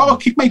แล้วเขาก็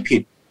คิดไม่ผิ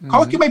ดเขา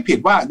คิดไม่ผิด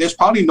ว่า there's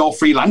probably no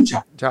free lunch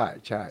ใ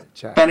ช่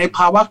แต่ในภ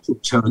าวะฉุก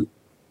เฉิน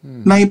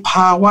ในภ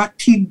าวะ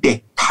ที่เด็ก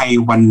ไทย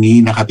วันนี้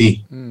นะครับพี่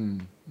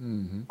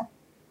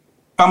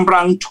กำ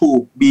ลังถู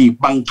กบีบ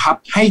บังคับ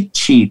ให้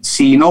ฉีด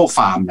ซีโนฟ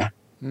าร์มนะ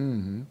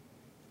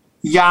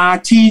ยา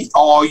ที่อ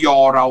ย.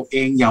เราเอ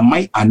งยังไม่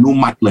อนุ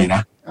มัติเลยน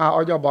ะอ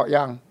ย.บอก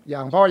ยัง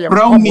เพราะยัง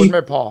ข้อมูลไ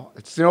ม่พอ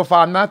ซีโนฟ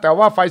าร์มนะแต่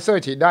ว่าไฟเซอ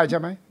ร์ฉีดได้ใช่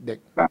ไหมเด็ก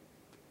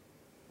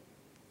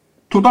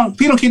ถูกต้อง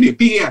พี่ต้องคิดดิ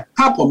พี่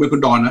ถ้าผมเป็นคุ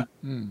ณดอนนะ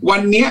วั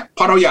นนี้พ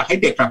อเราอยากให้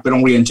เด็กกลับไปโร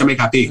งเรียนใช่ไหม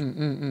ครับพี่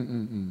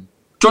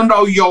จนเร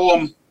ายอม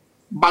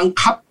บัง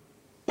คับ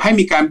ให้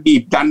มีการบี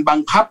บดันบั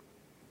งคับ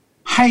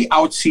ให้เอ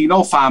าซีโน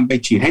ฟาร์มไป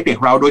ฉีดให้เด็ก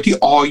เราโดยที่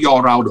อย.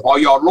เราหรืออ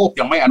ย.โลก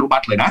ยังไม่อนุมั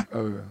ติเลยนะ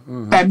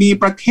แต่มี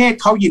ประเทศ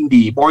เขายิน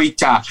ดีบริ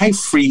จาคให้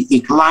ฟรีอี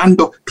กล้านโ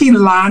ดสที่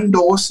ล้านโด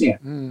สเนี่ย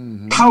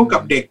เท่ากั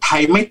บเด็กไท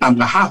ยไม่ต่ำ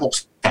กว่า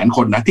 5-6 แสนค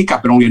นนะที่กลับ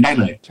ไปโรงเรียนได้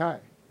เลยใช่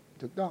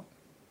ถูกต้อง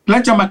แล้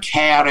วจะมาแค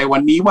ร์อะไรวั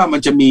นนี้ว่ามั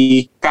นจะมี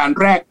การ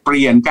แลกเป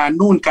ลี่ยนการ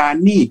นู่นการ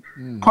นี่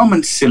เพราะมัน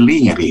ซิล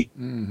ลี่ไงพี่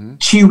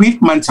ชีวิต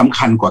มันสำ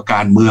คัญกว่าก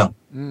ารเมือง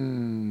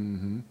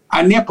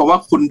อันนี้ผมว่า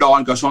คุณดอน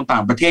กระทรวงต่า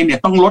งประเทศเนี่ย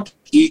ต้องลด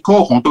อีโก้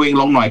ของตัวเอง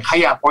ลงหน่อยใคร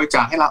อยากบริจ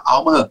าคให้เราเอา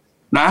มาเถอะ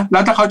นะแล้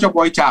วถ้าเขาจะบ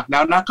ริจาคแล้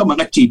วนะก็เหมือน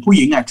กับจีบผู้ห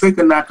ญิงช่วย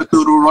กันนะกระตื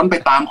อรือร้นไป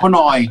ตามเขาห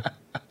น่อย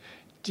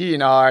จี้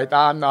หน่อยต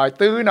ามหน่อย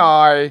ตื้อหน่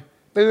อย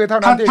ตื้อเท่า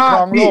นั้นที่คร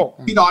องโลก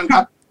พี่ดอนค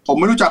รับผม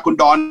ไม่รู้จักคุณ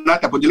ดอนนะ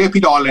แต่ผมจะเรียก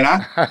พี่ดอนเลยนะ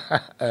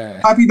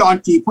ถ้าพี่ดอน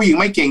จีบผู้หญิง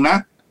ไม่เก่งนะ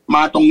ม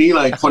าตรงนี้เ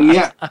ลยคนเ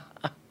นี้ย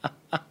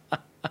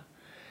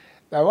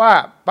แต่ว่า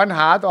ปัญห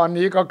าตอน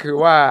นี้ก็คือ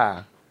ว่า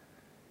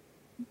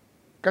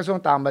กระทรวง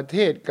ต่างประเท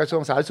ศกระทรว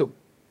งสาธารณสุข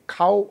เข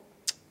า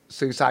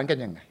สื่อสารกัน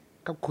ยังไง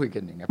เขาคุยกั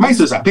นยังไงไม่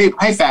สื่อสารพี่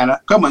ให้แฟนนะ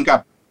ก็เหมือนกับ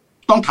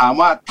ต้องถาม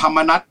ว่าธรรม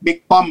นัสบิ๊ก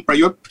ป้อมประ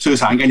ยุทธ์สื่อ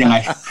สารกันยังไง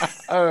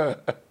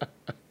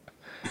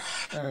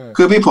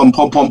คือพี่ผม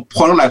ค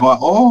นหลายคนว่า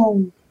โอ้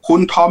คุ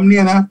ณทอมเนี่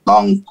ยนะต้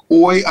องอ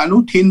วยอนุ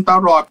ทินต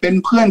ลอดเป็น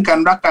เพื่อนกัน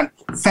รักกัน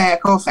แฟร์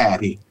ก็แฟร์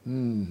พี่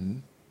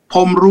ผ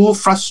มรู้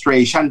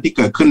frustration ที่เ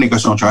กิดขึ้นในกร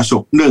ะทรวงสาธารณสุ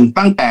ขหนึ่ง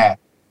ตั้งแต่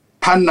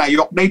ท่านนาย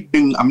กได้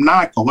ดึงอำนา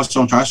จของกระทร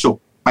วงสาธารณสุข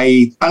ไป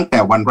ตั้งแต่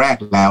วันแรก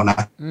แล้วนะ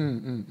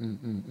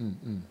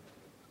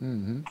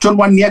จน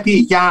วันนี้พี่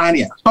ยาเ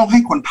นี่ยต้องให้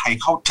คนไทย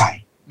เข้าใจ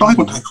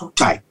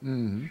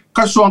ก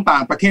ระทรวงต่า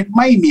งประเทศไ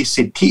ม่มี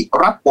สิทธิ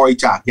รับบริ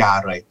จาคยา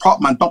เลยเพราะ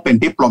มันต้องเป็น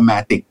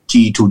diplomatic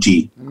G2G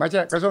ไม่ใ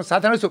ช่กระทรวงสา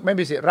ธารณสุขไม่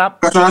มีสิทธิรับ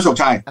กระทรวงสาธารณสุข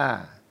ใช่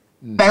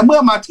แต่เมื่อ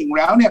มาถึงแ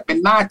ล้วเนี่ยเป็น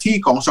หน้าที่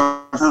ของสา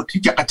ธารณสุข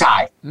ที่จะกระจา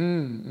ย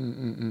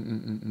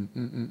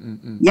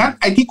งั้น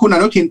ไอ้ที่คุณอ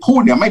นุทินพู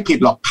ดเนี่ยไม่ผิด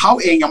หรอกเขา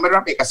เองยังไม่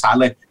รับเอกสาร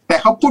เลยแต่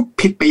เขาพูด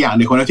ผิดไปอย่างห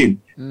นึ่งคุณอนุทิน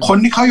คน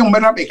ที่เขายังไม่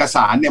รับเอกส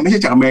ารเนี่ยไม่ใช่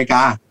จากอเมริก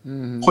า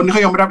คนที่เข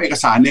ายังไม่รับเอก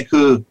สารเนี่ย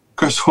คือ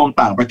กระทรวง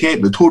ต่างประเทศ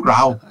หรือทูตเร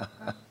า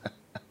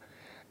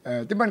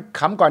ที่มัน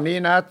ขำกว่านี้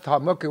นะทอ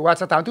มก็คือว่า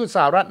สถานทูตส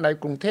หรัฐใน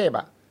กรุงเทพ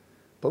อ่ะ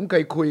ผมเค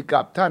ยคุย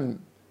กับท่าน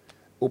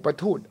อุป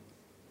ทูต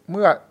เ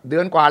มื่อเดื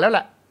อนกว่าแล้วแห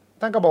ละ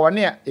ท่านก็บอกว่าเ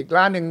นี่ยอีก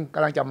ร้านหนึ่งก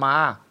ำลังจะมา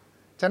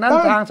ฉะนั้น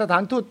ทางสถา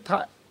นทูต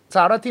ส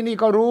หรัฐที่นี่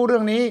ก็รู้เรื่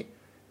องนี้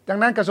ดัง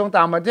นั้นกระทรวง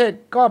ต่างประเทศ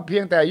ก็เพี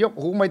ยงแต่ยก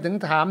หูไปถึง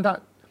ถาม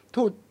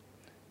ทูต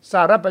ส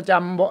หรัฐประจ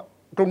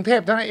ำกรุงเท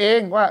พเท่านั้นเอง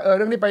ว่าเ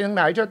รื่องนี้ไปทางไ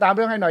หนช่วยตามเ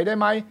รื่องให้หน่อยได้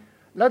ไหม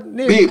แล้ว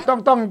นี่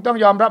ต้อง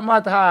ยอมรับว่า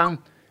ทาง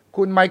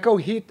คุณไมเคิล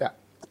ฮิตอ่ะ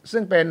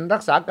ซึ่งเป็นรั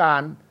กษากา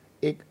ร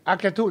เอกอั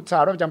ครทูตสห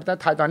รัฐประจำประเทศ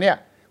ไทยตอนเนี้ย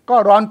ก็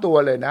ร้อนตัว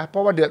เลยนะเพรา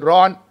ะว่าเดือดร้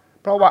อน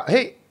เพราะว่าเ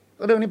ฮ้ย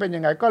เรื่องนี้เป็นยั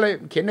งไงก็เลย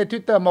เขียนใน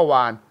Twitter เมื่อว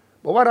าน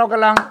บอกว่าเราก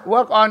ำลัง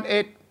work on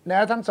it น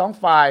ะทั้งสอง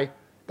ฝ่าย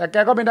แต่แก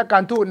ก็เป็นนักกา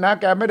รทูตนะ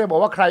แกไม่ได้บอก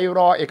ว่าใครร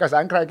อเอกสา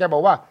รใครแกบอ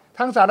กว่า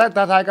ทั้งสหรัฐ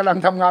ไทยกำลัง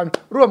ทำงาน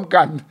ร่วม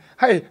กัน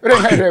ให้เร่ง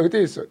ให้เร็ว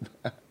ที่สุด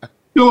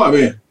รู้ป่ะ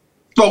พี่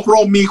ตกล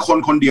งมี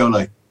คนเดียวเล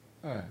ย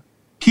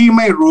ที่ไ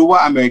ม่รู้ว่า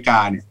อเมริกา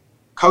เนี่ย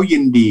เขายิ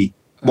นดี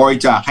บริ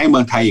จาคให้เมื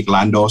องไทยอีกล้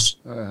านโดส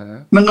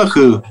นั่นก็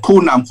คือผู้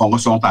นำของกร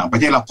ะทรวงต่างประ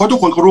เทศเราเพราะทุก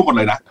คนเขารู้หมดเ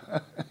ลยนะ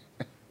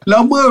แล้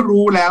วเมื่อ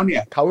รู้แล้วเนี่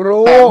ยเขา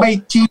รู้แต่ไม่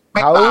จี้ไ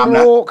ม่ตามน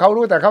ะเขา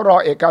รู้แต่เขารอ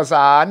เอกส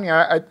ารไง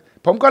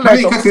ผมก็เลย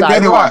ส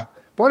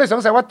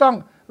งสัยว่าต้อง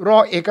รอ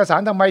เอกสาร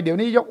ทำไมเดี๋ยว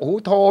นี้ยกหู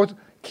โทร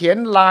เขียน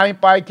ไลน์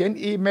ไปเขียน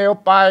อีเมล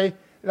ไป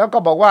แล้วก็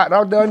บอกว่าเร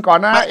าเดินก่อน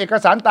นะเอก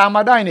สารตามม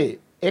าได้นี่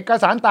เอก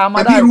สารตามมา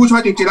ได้แต่พี่รู้ใช่ไหม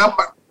จริงๆแล้ว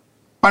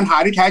ปัญหา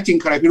ที่แท้จริง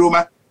คืออะไรพี่รู้ไหม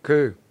คื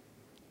อ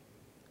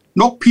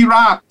นกพิร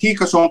าบที่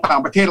กระทรวงต่า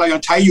งประเทศเรายั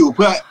งใช้อยู่เ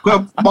พื่อ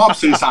มอบ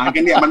สื่อสารกั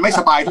นเนี่ยมันไม่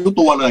สบายทุก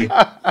ตัวเลย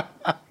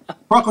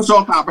เพราะกระทรว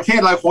งต่างประเทศ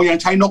เราคงยัง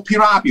ใช้นกพิ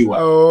ราบอยู่อ่ะ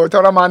ท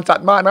รมานสัต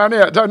ว์มากนะเ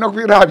นี่ยใช้นก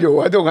พิราบอยู่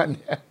ทุกวันเ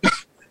นี่ย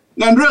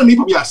งั้นเรื่องนี้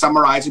ผมอยาก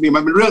summarize มั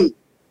นเป็นเรื่อง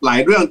หลาย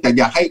เรื่องแต่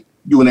อยากให้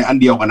อยู่ในอัน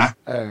เดียวกันนะ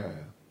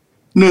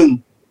หนึ่ง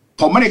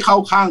ผมไม่ได้เข้า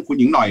ข้างคุณ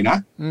หญิงหน่อยนะ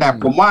แต่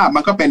ผมว่ามั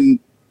นก็เป็น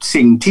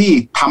สิ่งที่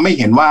ทำให้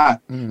เห็นว่า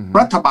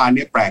รัฐบาลเ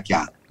นี่ยแปลกอ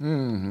ย่าง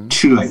เ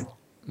ชื่อ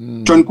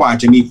จนกว่า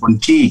จะมีคน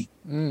จี้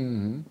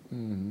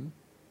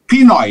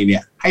พี่หน่อยเนี่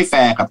ยให้แฟ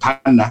ร์กับท่า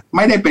นนะไ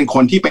ม่ได้เป็นค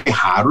นที่ไป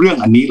หาเรื่อง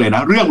อันนี้เลยน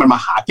ะเรื่องมันมา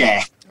หาแก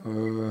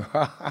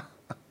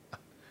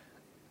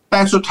แต่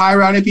สุดท้าย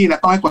แล้วเนี่ยพี่นะ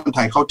ต้องให้คนไท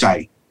ยเข้าใจ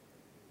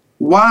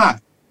ว่า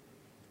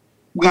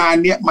งาน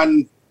เนี้ยมัน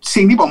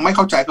สิ่งที่ผมไม่เ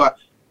ข้าใจก็ว่า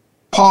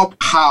พอ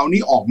ข่าว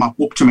นี้ออกมา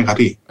ปุ๊บใช่ไหมครับ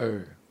พี่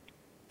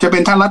จะเป็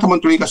นท่านรัฐมน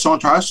ตรีกระทรวงส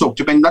าธารณสุข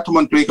จะเป็นรัฐม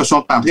นตรีกระทรว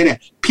งต่างประเทศเนี่ย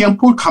เพียง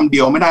พูดคำเดี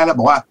ยวไม่ได้แล้ว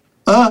บอกว่า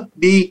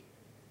ดี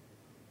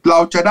เรา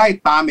จะได้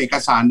ตามเอก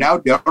สารแล้ว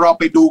เดี๋ยวเรา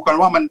ไปดูกัน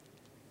ว่ามัน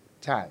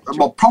ใช่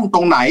บกพร่องต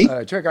รงไหน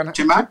ช่วยกันใ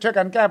ช่ไหมช่วย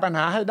กันแก้ปัญห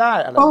าให้ได้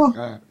อะไร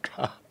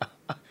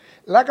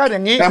แล้วก็อย่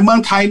างนี้แต่เมือง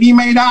ไทยนี่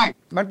ไม่ได้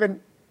มันเป็น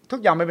ทุก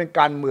อย่างมันเป็น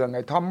การเมืองไง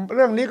ทอมเ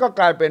รื่องนี้ก็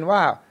กลายเป็นว่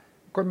า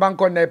คนบาง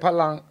คนในพ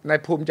ลังใน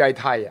ภูมิใจ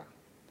ไทย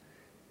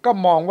ก็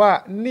มองว่า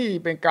นี่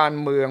เป็นการ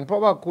เมืองเพรา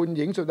ะว่าคุณห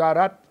ญิงสุดา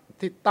รัตน์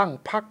ที่ตั้ง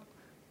พรรค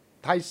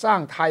ไทยสร้าง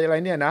ไทยอะไร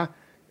เนี่ยนะ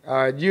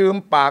ยืม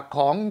ปากข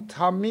องแ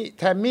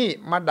ทมมี่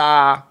มาด่า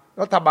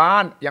รัฐบา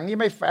ลอย่างนี้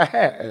ไม่แฟ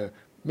ร์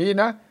มี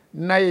นะ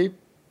ใน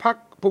พรรค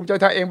ภูมิใจ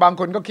ไทยเองบาง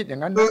คนก็คิดอย่า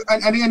งนั้น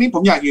อันนี้ผ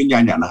มอยากยืนยั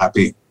นอย่างนะครับ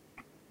พี่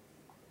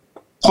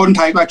คนไ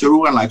ทยก็จะ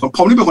รู้กันหลายคนผ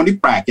มนี่เป็นคนที่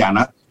แปลกอย่าง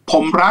นะผ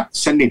มรัก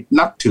สนิท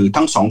นับถือ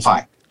ทั้งสองฝ่า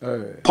ย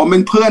ผมเป็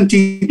นเพื่อน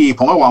ที่ดีผ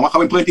มก็หวังว่าเขา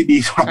เป็นเพื่อนที่ดี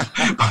ครับ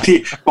บางที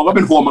ผมก็เ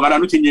ป็นห่วงเหมือนกันนะ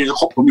นุชินจะ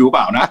คบผมอยู่เป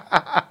ล่าน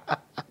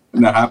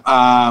ะครับ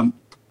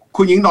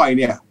คุณหญิงหน่อย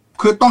เนี่ย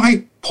คือต้องให้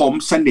ผม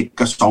สนิท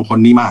กับสองคน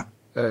นี้มาก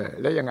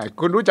แล้วยังไง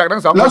คุณรู้จักทั้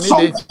งสองคนนี้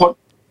ดี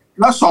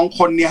แล้วสองค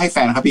นนี้ให้แฟ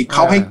นนะครับพี่เข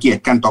าให้เกียร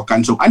ติกันต่อกัน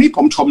สุขอันนี้ผ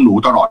มชมหนู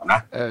ตลอดนะ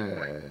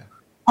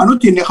อนุ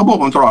ทินเนี่ยเขาบอก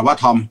ผมตลอดว่า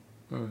ทอม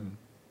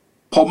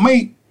ผมไม่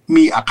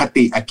มีอค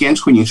ติ against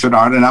คุณหญิงสุด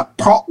ารัตน์นะ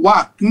เพราะว่า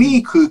นี่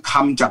คือค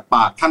ำจากป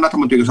ากท่านรัฐ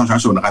มนตรีกระทรวงสาธาร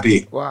ณสุขนะครับพี่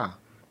ว่า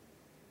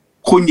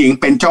คุณหญิง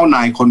เป็นเจ้าน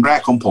ายคนแร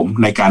กของผม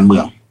ในการเมื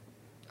อง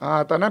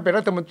ตอนนั้นเป็น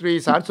รัฐมนตรี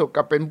สาธารณสุข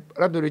กับเป็น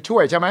รัฐมนตรีช่ว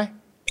ยใช่ไหม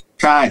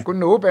ใช่คุณ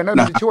หนูเป็นรัฐม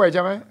นตรีช่วยใ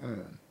ช่ไหม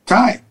ใ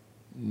ช่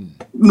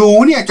หนู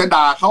เนี่ยจะ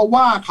ด่าเขา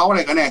ว่าเขาอะไ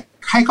รกันเนี่ย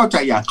ให้เข้าใจ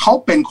อย่างเขา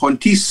เป็นคน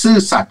ที่ซื่อ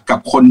สัตย์กับ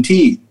คน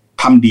ที่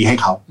ทำดีให้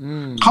เข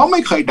าไ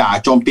ม่เคยด่า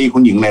โจมตีคุ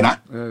ณหญิงเลยนะ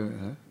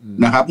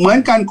นะครับเหมือน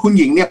กันคุณ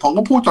หญิงเนี่ยผม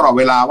ก็พูดตลอด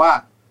เวลาว่า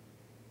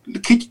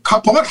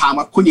ผมก็ถาม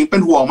ว่าคุณหญิงเป็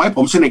นห่วงไหมผ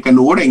มสนิทกับห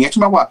นูอะไรอย่างเงี้ยใช่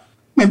ไหมว่า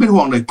ไ ไม่เป็น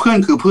ห่วงเลยเพื่อน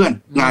คือเพื่อน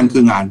งานคื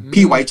องาน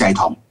พี่ไว้ใจ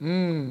ทอม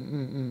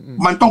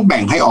มันต้องแ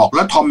บ่งให้ออกแ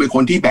ล้วทอมเป็นค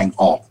นที่แบ่ง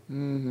ออก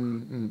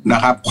นะ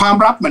ครับความ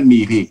ลับมันมี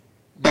พี่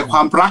แต่คว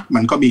ามรักมั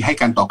นก็มีให้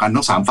กันต่อกัน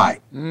ทั้ง3 ฝ่าย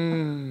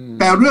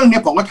แต่เรื่องนี้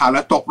ผมก็ถามแ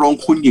ล้วตกลง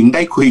คุณหญิงไ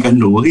ด้คุยกัน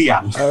หนูหรือยั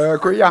ง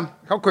คุยยัง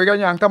เขาคุยกัน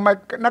ยังทำไม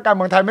นักการเ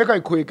มืองไทยไม่ค่อ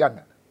ยคุยกัน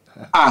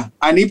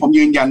อันนี้ผม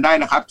ยืนยันได้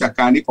นะครับจาก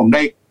การที่ผมไ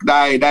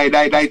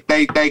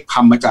ด้ค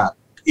ำมาจาก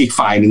อีก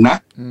ฝ่ายหนึ่งนะ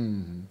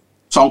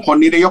2 คน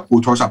นี้ได้ยกหู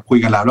โทรศัพท์คุย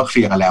กันแล้วเค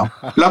ลียร์กันแล้ว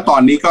แล้วตอ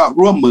นนี้ก็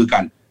ร่วมมือกั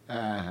น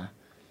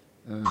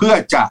เพื่อ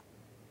จะ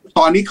ต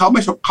อนนี้เขาไ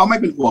ม่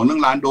เป็นห่วงเรื่อ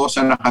งล้านโดส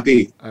นะครับ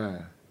พี่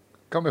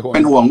ก็ไม่ห่วงเ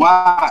ป็นห่วงว่า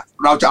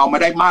เราจะเอามา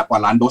ได้มากกว่า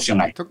ล้านโดสยัง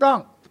ไงถูกต้อง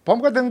ผม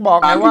ก็ถึงบอก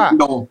ไงว่า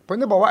ผม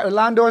จะบอกว่า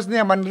ล้านโดสเ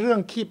นี่ยมันเรื่อง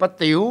ขี้ปะ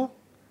ติ๋ว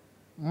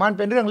มันเ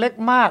ป็นเรื่องเล็ก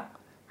มาก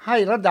ให้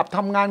ระดับท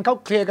ำงานเขา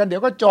เคลียร์กันเดี๋ย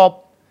วก็จบ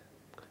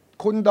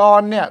คุณดอ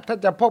นเนี่ยถ้า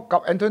จะพบกับ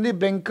แอนโทนี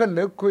บลิงเคนห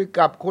รือคุย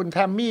กับคุณแท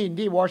มมี่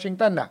ที่วอชิง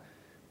ตันน่ะ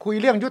คุย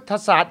เรื่องยุทธ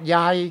ศาสตร์ให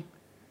ญ่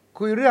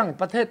คุยเรื่อง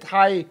ประเทศไท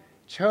ย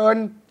เชิญ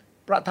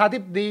ประธานาธิ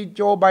บดีโ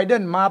จไบเด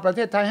นมาประเท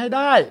ศไทยให้ไ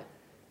ด้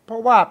เพรา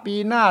ะว่าปี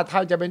หน้าไท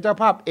ยจะเป็นเจ้า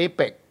ภาพเอเ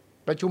ปก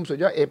ประชุมสุด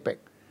ยอดเอเปก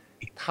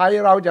ไทย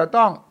เราจะ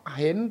ต้อง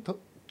เห็น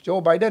โจ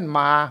ไบเดนม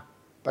า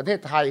ประเทศ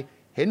ไทย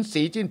เห็น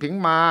สีจิ้นผิง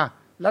มา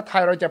และไท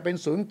ยเราจะเป็น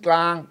ศูนย์กล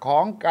างขอ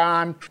งกา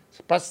ร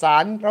ประสา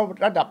น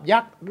ระดับยั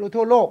กษ์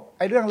ทั่วโลกไ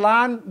อ้เรื่องล้า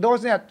นโด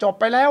สเนี่ยจบ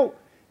ไปแล้ว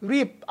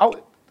รีบเอา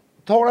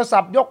โทรศั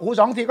พท์ยกหู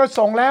2 ทีก็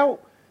ส่งแล้ว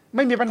ไ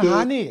ม่มีปัญหา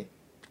นี่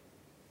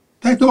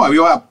ใช่ต้องบอก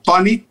ว่าตอ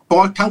นนี้เพราะ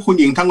ทั้งคุณ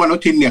หญิงทั้งวันอนุ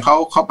ทินเนี่ยเ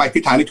ขาไปทิ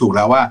ศทางที่ถูกแ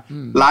ล้วว่า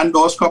ล้านโด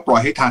สก็ปล่อ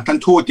ยให้ทางท่าน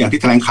ทูตอย่างที่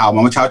แถลงข่าวม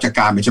าเมื่อเช้าจัดก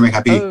ารไปใช่ไหมค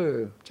รับพี่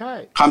ใช่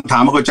คำถา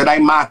มมันควรจะได้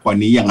มากกว่า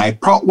นี้อย่างไร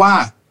เพราะว่า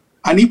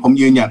อันนี้ผม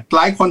ยืนยันหล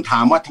ายคนถา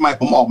มว่าทำไม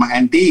ผมออกมาแอ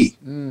นตี้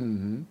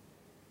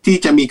ที่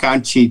จะมีการ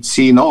ฉีด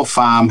ซีโนฟ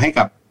าร์มให้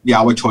กับเยา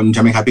วชนใ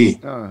ช่ไหมครับพี่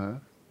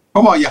เข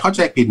าบอกอย่าเข้าใ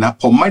จผิดนะ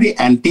ผมไม่ได้แ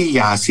อนตี้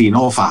ยาซีโน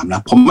ฟาร์มน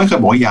ะผมไม่เคย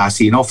บอกว่ายา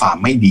ซีโนฟาร์ม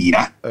ไม่ดีน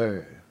ะ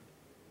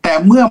แต่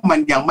เมื่อมัน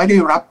ยังไม่ได้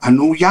รับอ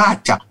นุญาต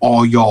จากอ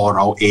ย.เ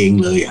ราเอง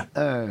เลย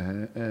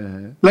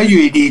แล้วอ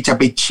ยู่ดีจะไ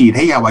ปฉีดใ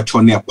ห้เยาวช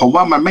นเนี่ยผม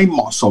ว่ามันไม่เห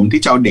มาะสม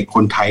ที่จะเอาเด็กค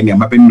นไทยเนี่ย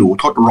มาเป็นหนู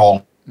ทดลอง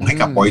ให้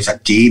กับบริษัท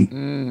จีน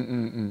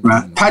น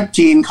ะถ้า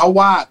จีนเขา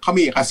ว่าเขา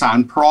มีเอกสาร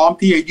พร้อม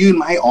ที่จะยื่น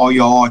มาให้อ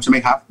ย.ใช่ไหม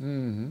ครับ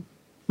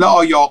แล้วอ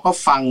ย.ก็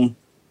ฟัง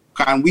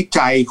การวิ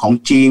จัยของ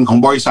จีนของ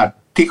บริษัท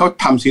ที่เขา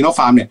ทำซีโนฟ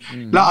าร์มเนี่ย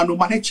แล้วอนุ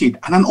มัติให้ฉีด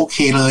อันนั้นโอเค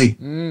เลย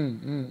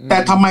แต่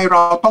ทำไมเร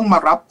าต้องมา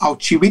รับเอา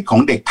ชีวิตขอ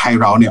งเด็กไทย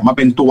เราเนี่ยมาเ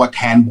ป็นตัวแท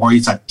นบ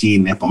ริษัทจีน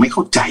เนี่ยผมไม่เข้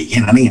าใจแค่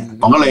นั้นเอง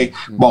ผมก็เลย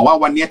บอกว่า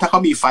วันนี้ถ้าเขา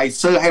มีไฟ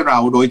เซอร์ให้เรา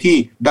โดยที่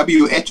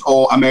WHO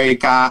อเมริ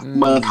กา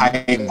เมืองไทย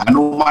อ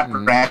นุมัติ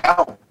แล้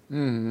ว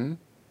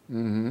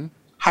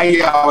ให้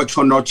เยาวช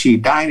นเราฉีด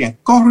ได้เนี่ย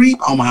ก็รีบ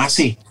เอามา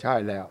สิใช่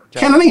แล้วแ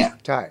ค่นั้นเอง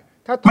ใช่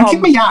มันคิด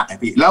ไม่ยาก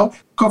พี่แล้ว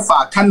ก็ฝา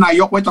กท่านนา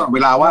ยกไว้ตลอดเว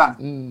ลาว่า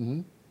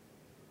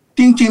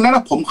จริงๆแล้ว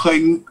ผมเคย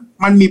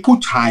มันมีผู้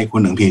ชายค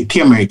นหนึ่งพี่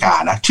ที่อเมริกา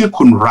นะชื่อ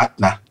คุณรัฐ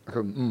นะ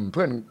เ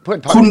พื่อน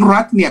คุณ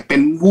รัฐเนี่ยเป็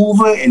น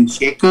mover and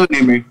shaker ใน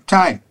อเมริกาใ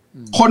ช่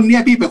คนเนี้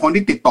ยพี่เป็นคน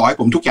ที่ติดต่อให้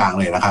ผมทุกอย่าง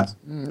เลยนะครับ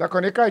แล้วค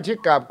นนี้ใกล้ชิด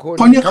กับคุณ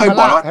คนนี้เคย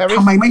บอกว่า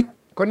ทำไมไม่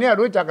คนนี้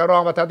รู้จักกับรอ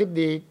งประธานาธิบ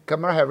ดีคา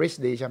มาลาแฮร์ริส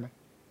ดีใช่ไหม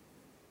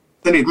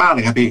สนิทมากเล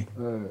ยครับพี่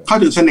เขา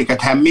ถึงสนิทกับ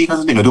แทมมี่เขา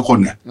สนิทกับทุกคน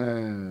เนี่ย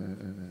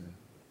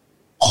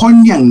คน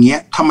อย่างเงี้ย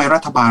ทำไมรั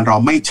ฐบาลเรา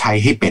ไม่ใช้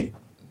ให้เป็น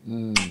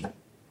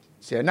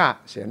เสียหน้า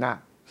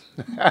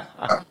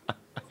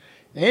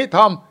นี่ท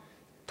อม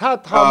ถ้า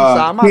ทอม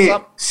สามารถ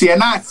เสีย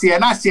หน้า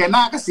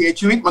ก็เสีย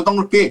ชีวิตมันต้อง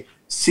พี่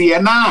เสีย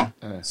หน้า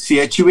เสี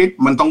ยชีวิต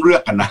มันต้องเลือ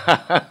กกันนะ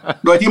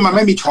โดยที่มันไ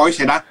ม่มีช้อยส์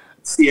นะ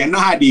เสียห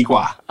น้าดีก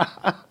ว่า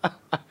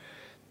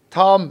ท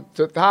อม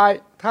สุดท้าย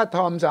ถ้าท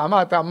อมสามา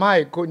รถทำให้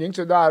คุณหญิง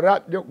สุดารั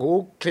ตน์ยกหู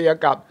เคลียร์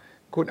กับ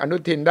คุณอนุ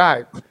ทินได้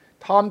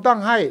ทอมต้อง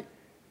ให้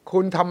คุ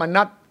ณธรรม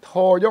นัสโท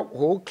รยก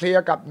หูเคลีย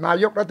ร์กับนา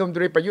ยกรัฐมนต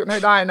รีประยุทธ์ให้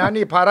ได้นะ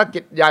นี่ภารกิ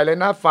จใหญ่เลย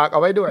นะฝากเอ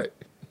าไว้ด้วย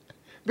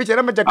พิจารณ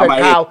ามันจะเกิด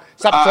ข่าว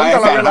สับสนต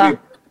ลอดเวลา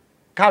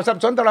ข่าวสับ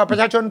สนตลอดประ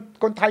ชาชน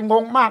คนไทยง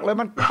งมากเลย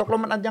มันตกลง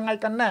มันยังไง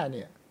กันแน่เ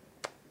นี่ย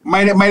ไม่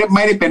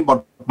ได้เป็นบท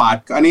บาท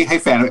อันนี้ให้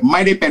แฟนไ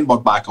ม่ได้เป็นบท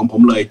บาทของผ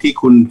มเลยที่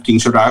คุณหญิง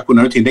สุดารัตน์คุณ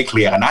อนุทินได้เค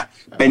ลียร์กันนะ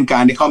เป็นกา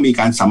รที่เขามี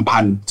การสัม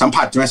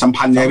ผัสใช่ไหมสัม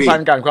พันธ์ใช่ไหมพี่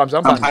ความสั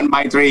มพันธ์ไม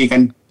ตรีกั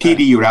นที่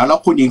ดีอยู่แล้ว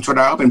คุณหญิงสุด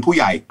ารัตน์ก็เป็นผู้ใ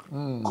หญ่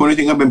คุณอนุ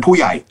ทินก็เป็นผู้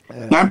ใหญ่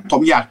งั้นผ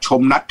มอยากช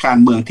มนักการ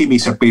เมืองที่มี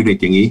สปิริต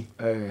อย่างนี้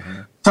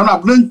สำหรับ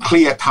เรื่องเค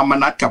ลียร์ธรรม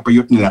นัสกับประ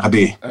ยุทธ์เนี่ยนะครับ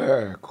พี่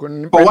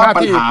เพราะว่า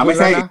ปัญหาไม่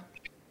ใช่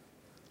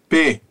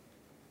พี่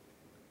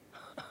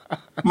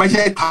ไม่ใ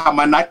ช่ธรรม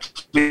นัสเ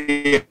คลี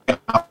ยร์กั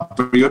บป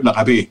ระยุทธ์หรอกค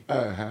รับพี่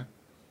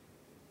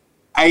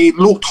ไอ้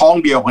ลูกท้อง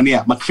เดียวกันเนี่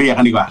ยมาเคลียร์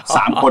กันดีกว่า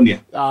3 คนเนี่ย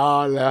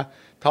เหรอ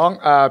ท้อง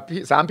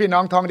3 พี่น้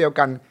องท้องเดียว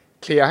กัน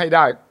เคลียร์ให้ไ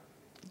ด้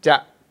จะ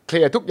เค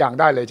ลียร์ทุกอย่าง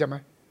ได้เลยใช่ไหม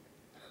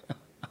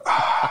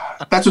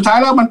แต่สุดท้าย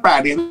แล้วมันแปล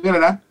กอย่างนี้เล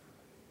ยนะ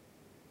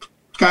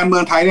การเมื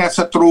องไทยเนี่ย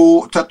ศั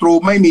ตรู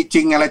ไม่มีจ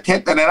ริงอะไรเท็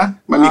จอะไรนะ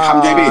มันมีค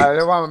ำใช่พี่เ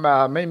รียกว่า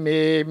ไม่มี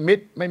มิต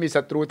รไม่มี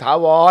ศัตรูถา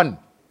วร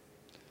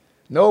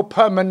no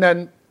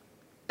permanent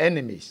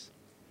enemies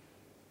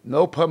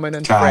no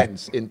permanent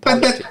friends in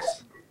politics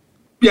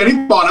อย่างที่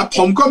บอกนะผ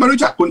มก็ไม่รู้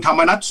จักคุณธรร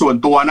มนัสส่วน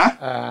ตัวนะ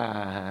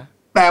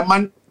แต่มั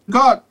น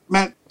ก็แ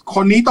ม่ค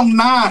นนี้ต้อง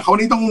หน้าเขา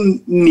นี่ต้อง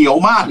เหนียว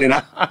มากเลยน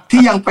ะ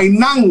ที่ยังไป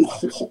นั่ง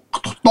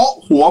โต๊ะ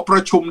หัวปร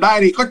ะชุมได้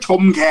นี่ก็ช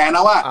มแกน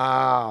ะว่า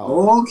โอ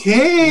เค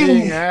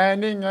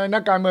นี่ไงนั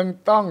กการเมือง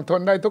ต้องท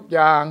นได้ทุกอ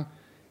ย่าง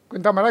คุ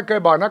ณธรรมนัสเคย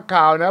บอกนัก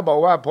ข่าวนะบอก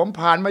ว่าผม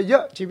ผ่านมาเยอ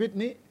ะชีวิต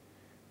นี้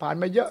ผ่าน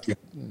มาเยอะ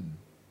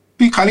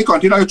พี่ครั้งนี้ก่อน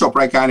ที่เราจะจบ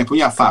รายการเนี่ยผม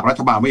อยากฝากรั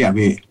ฐบาลไว้อย่าง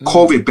พี่โค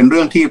วิดเป็นเ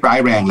รื่องที่ร้าย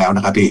แรงแล้วน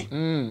ะครับพี่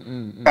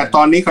แต่ต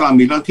อนนี้กำลัง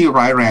มีเรื่องที่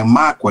ร้ายแรง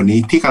มากกว่านี้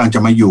ที่กำลังจ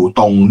ะมาอยู่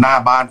ตรงหน้า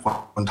บ้าน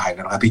คนไทยน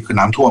ะครับพี่คือ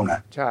น้ำท่วมนะ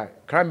ใช่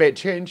climate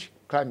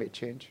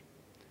change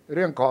เ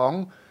รื่องของ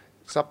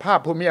สภาพ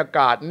ภูมิอาก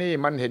าศนี่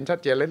มันเห็นชัด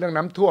เจนเลยเรื่อง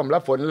น้ำท่วมและ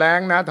ฝนแรง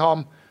นะทอม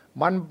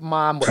มันม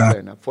าหมดเล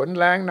ยนะฝน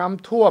แรงน้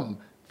ำท่วม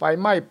ไฟ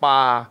ไหม้ป่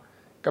า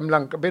กำลั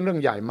งเป็นเรื่อ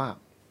งใหญ่มาก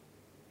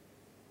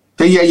แ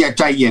ต่อย่า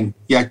ใจเย็น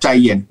อ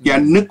ย่า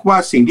นึกว่า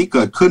สิ่งที่เ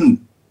กิดขึ้น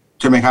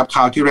ใช่ไหมครับคร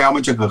าวที่แล้ว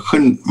มันจะเกิดขึ้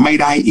นไม่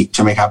ได้อีกใ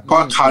ช่ไหมครับเพราะ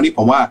คราวนี้ผ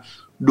มว่า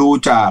ดู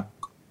จาก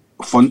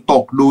ฝนต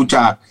กดูจ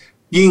าก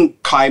ยิ่ง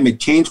climate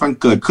change มัน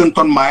เกิดขึ้น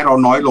ต้นไม้เรา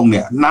น้อยลงเ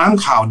นี่ยน้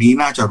ำข่าวนี้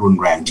น่าจะรุน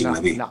แรงจริงน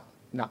ะพี่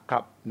หนักครั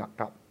บ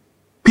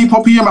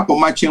พี่จะมาผม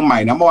มาเชียงใหม่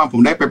นะเมื่อวานผ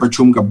มได้ไปประ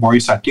ชุมกับบ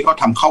ริษัทที่เขา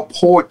ทำข้าวโพ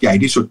ดใหญ่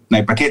ที่สุดใน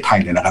ประเทศไทย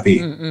เลยนะครับพี่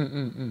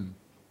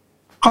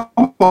เขา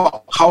บอก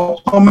เข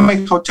าไม่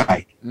เข้าใจ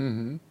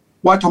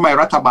ว่าทำไม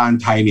รัฐบาล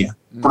ไทยเนี่ย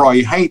ปล่อย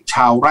ให้ช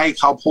าวไร่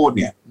ข้าวโพด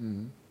เนี่ย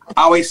เ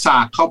อาไอ้สา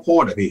กข้าวโพ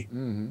ดอะพี่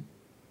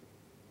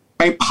ไ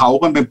ปเผา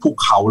กันเป็นภู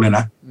เขาเลยน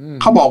ะ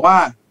เขาบอกว่า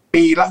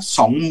ปีละ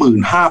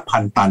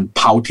 25,000 ตันเ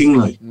ผาทิ้ง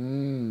เลย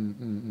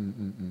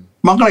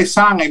มันก็เลยส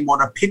ร้างไอ้ม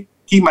ลพิษ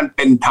ที่มันเ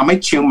ป็นทำให้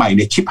เชียงใหม่เ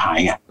นี่ยชิบหาย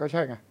ไงก็ใ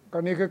ช่ไงก็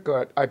นี่คือเกิ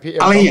ด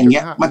IPM อะไรอย่างเงี้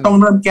ยมันต้อง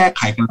เริ่มแก้ไ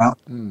ขกันแล้ว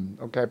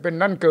โอเคเป็น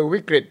นั่นคือวิ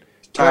กฤต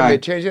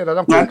climate change ที่เรา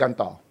ต้องคุยกัน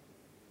ต่อ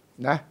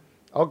นะ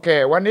โอเค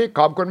วันนี้ข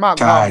อบคุณมาก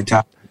ค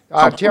รับ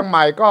เชียงให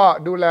ม่ก็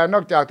ดูแลน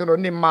อกจากถนน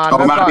นิมมานแ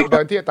ล้วก็เ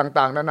ดินที่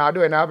ต่างๆนานา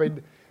ด้วยนะ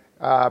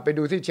ไป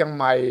ดูที่เชียงใ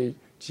หม่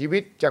ชีวิ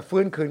ตจะ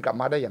ฟื้นคืนกลับ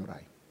มาได้อย่างไร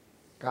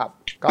ครับ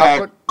แต่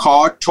ขอ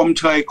ชม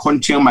เชยคน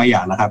เชียงใหม่อย่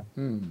างนะครับ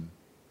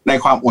ใน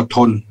ความอดท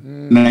น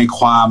ใน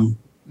ความ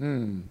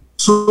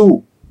สู้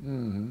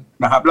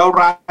นะครับแล้ว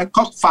ร้าน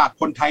ก็ฝาก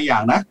คนไทยอย่า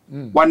งนะ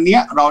วันนี้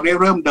เราได้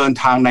เริ่มเดิน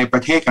ทางในปร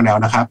ะเทศกันแล้ว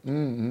นะครับ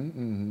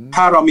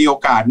ถ้าเรามีโอ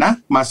กาสนะ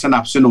มาส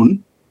นับสนุน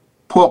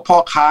พวกพ่อ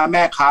ค้าแ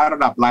ม่ค้าระ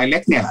ดับรายเล็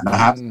กเนี่ยน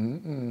ะครับ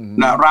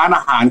นะร้านอ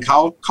าหารเ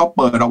ขาเ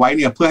ปิดเอาไว้เ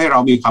นี่ยเพื่อให้เรา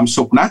มีความ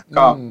สุขนะ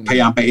ก็พยา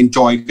ยามไป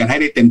enjoy กันให้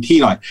ได้เต็มที่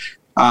หน่อย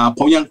ผ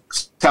มยัง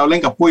แซวเล่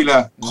นกับปุ้ยเล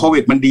ยโควิ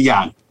ดมันดีอย่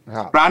าง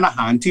ร้านอาห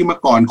ารที่เมื่อ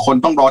ก่อนคน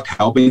ต้องรอแถ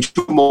วเป็น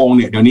ชั่วโมงเ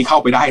นี่ยเดี๋ยวนี้เข้า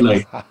ไปได้เลย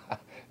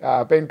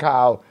เป็นข่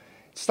าว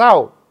เศร้า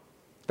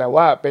แต่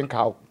ว่าเป็น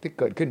ข่าวที่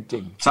เกิดขึ้นจริ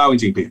งเศร้าจ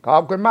ริงๆพี่ขอ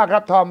บคุณมากครั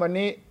บทอมวัน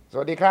นี้ส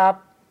วัสดีครับ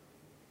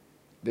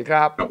สวัสดีค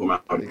รับขอบคุณมา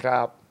กสวัสดีค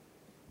รับ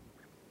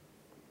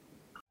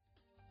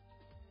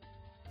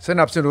ส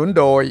นับสนุน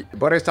โดย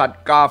บริษัท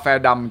กาแฟ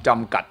ดำจ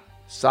ำกัด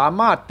สา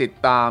มารถติด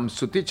ตาม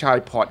สุทธิชัย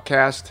พอดแค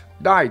สต์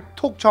ได้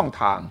ทุกช่อง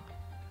ทาง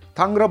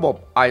ทั้งระบบ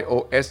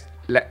iOS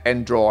และ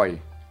Android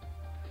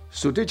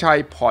สุทธิชัย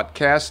พอดแ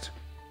คสต์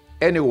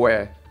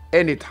anywhere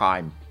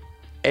anytime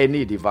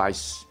any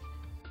device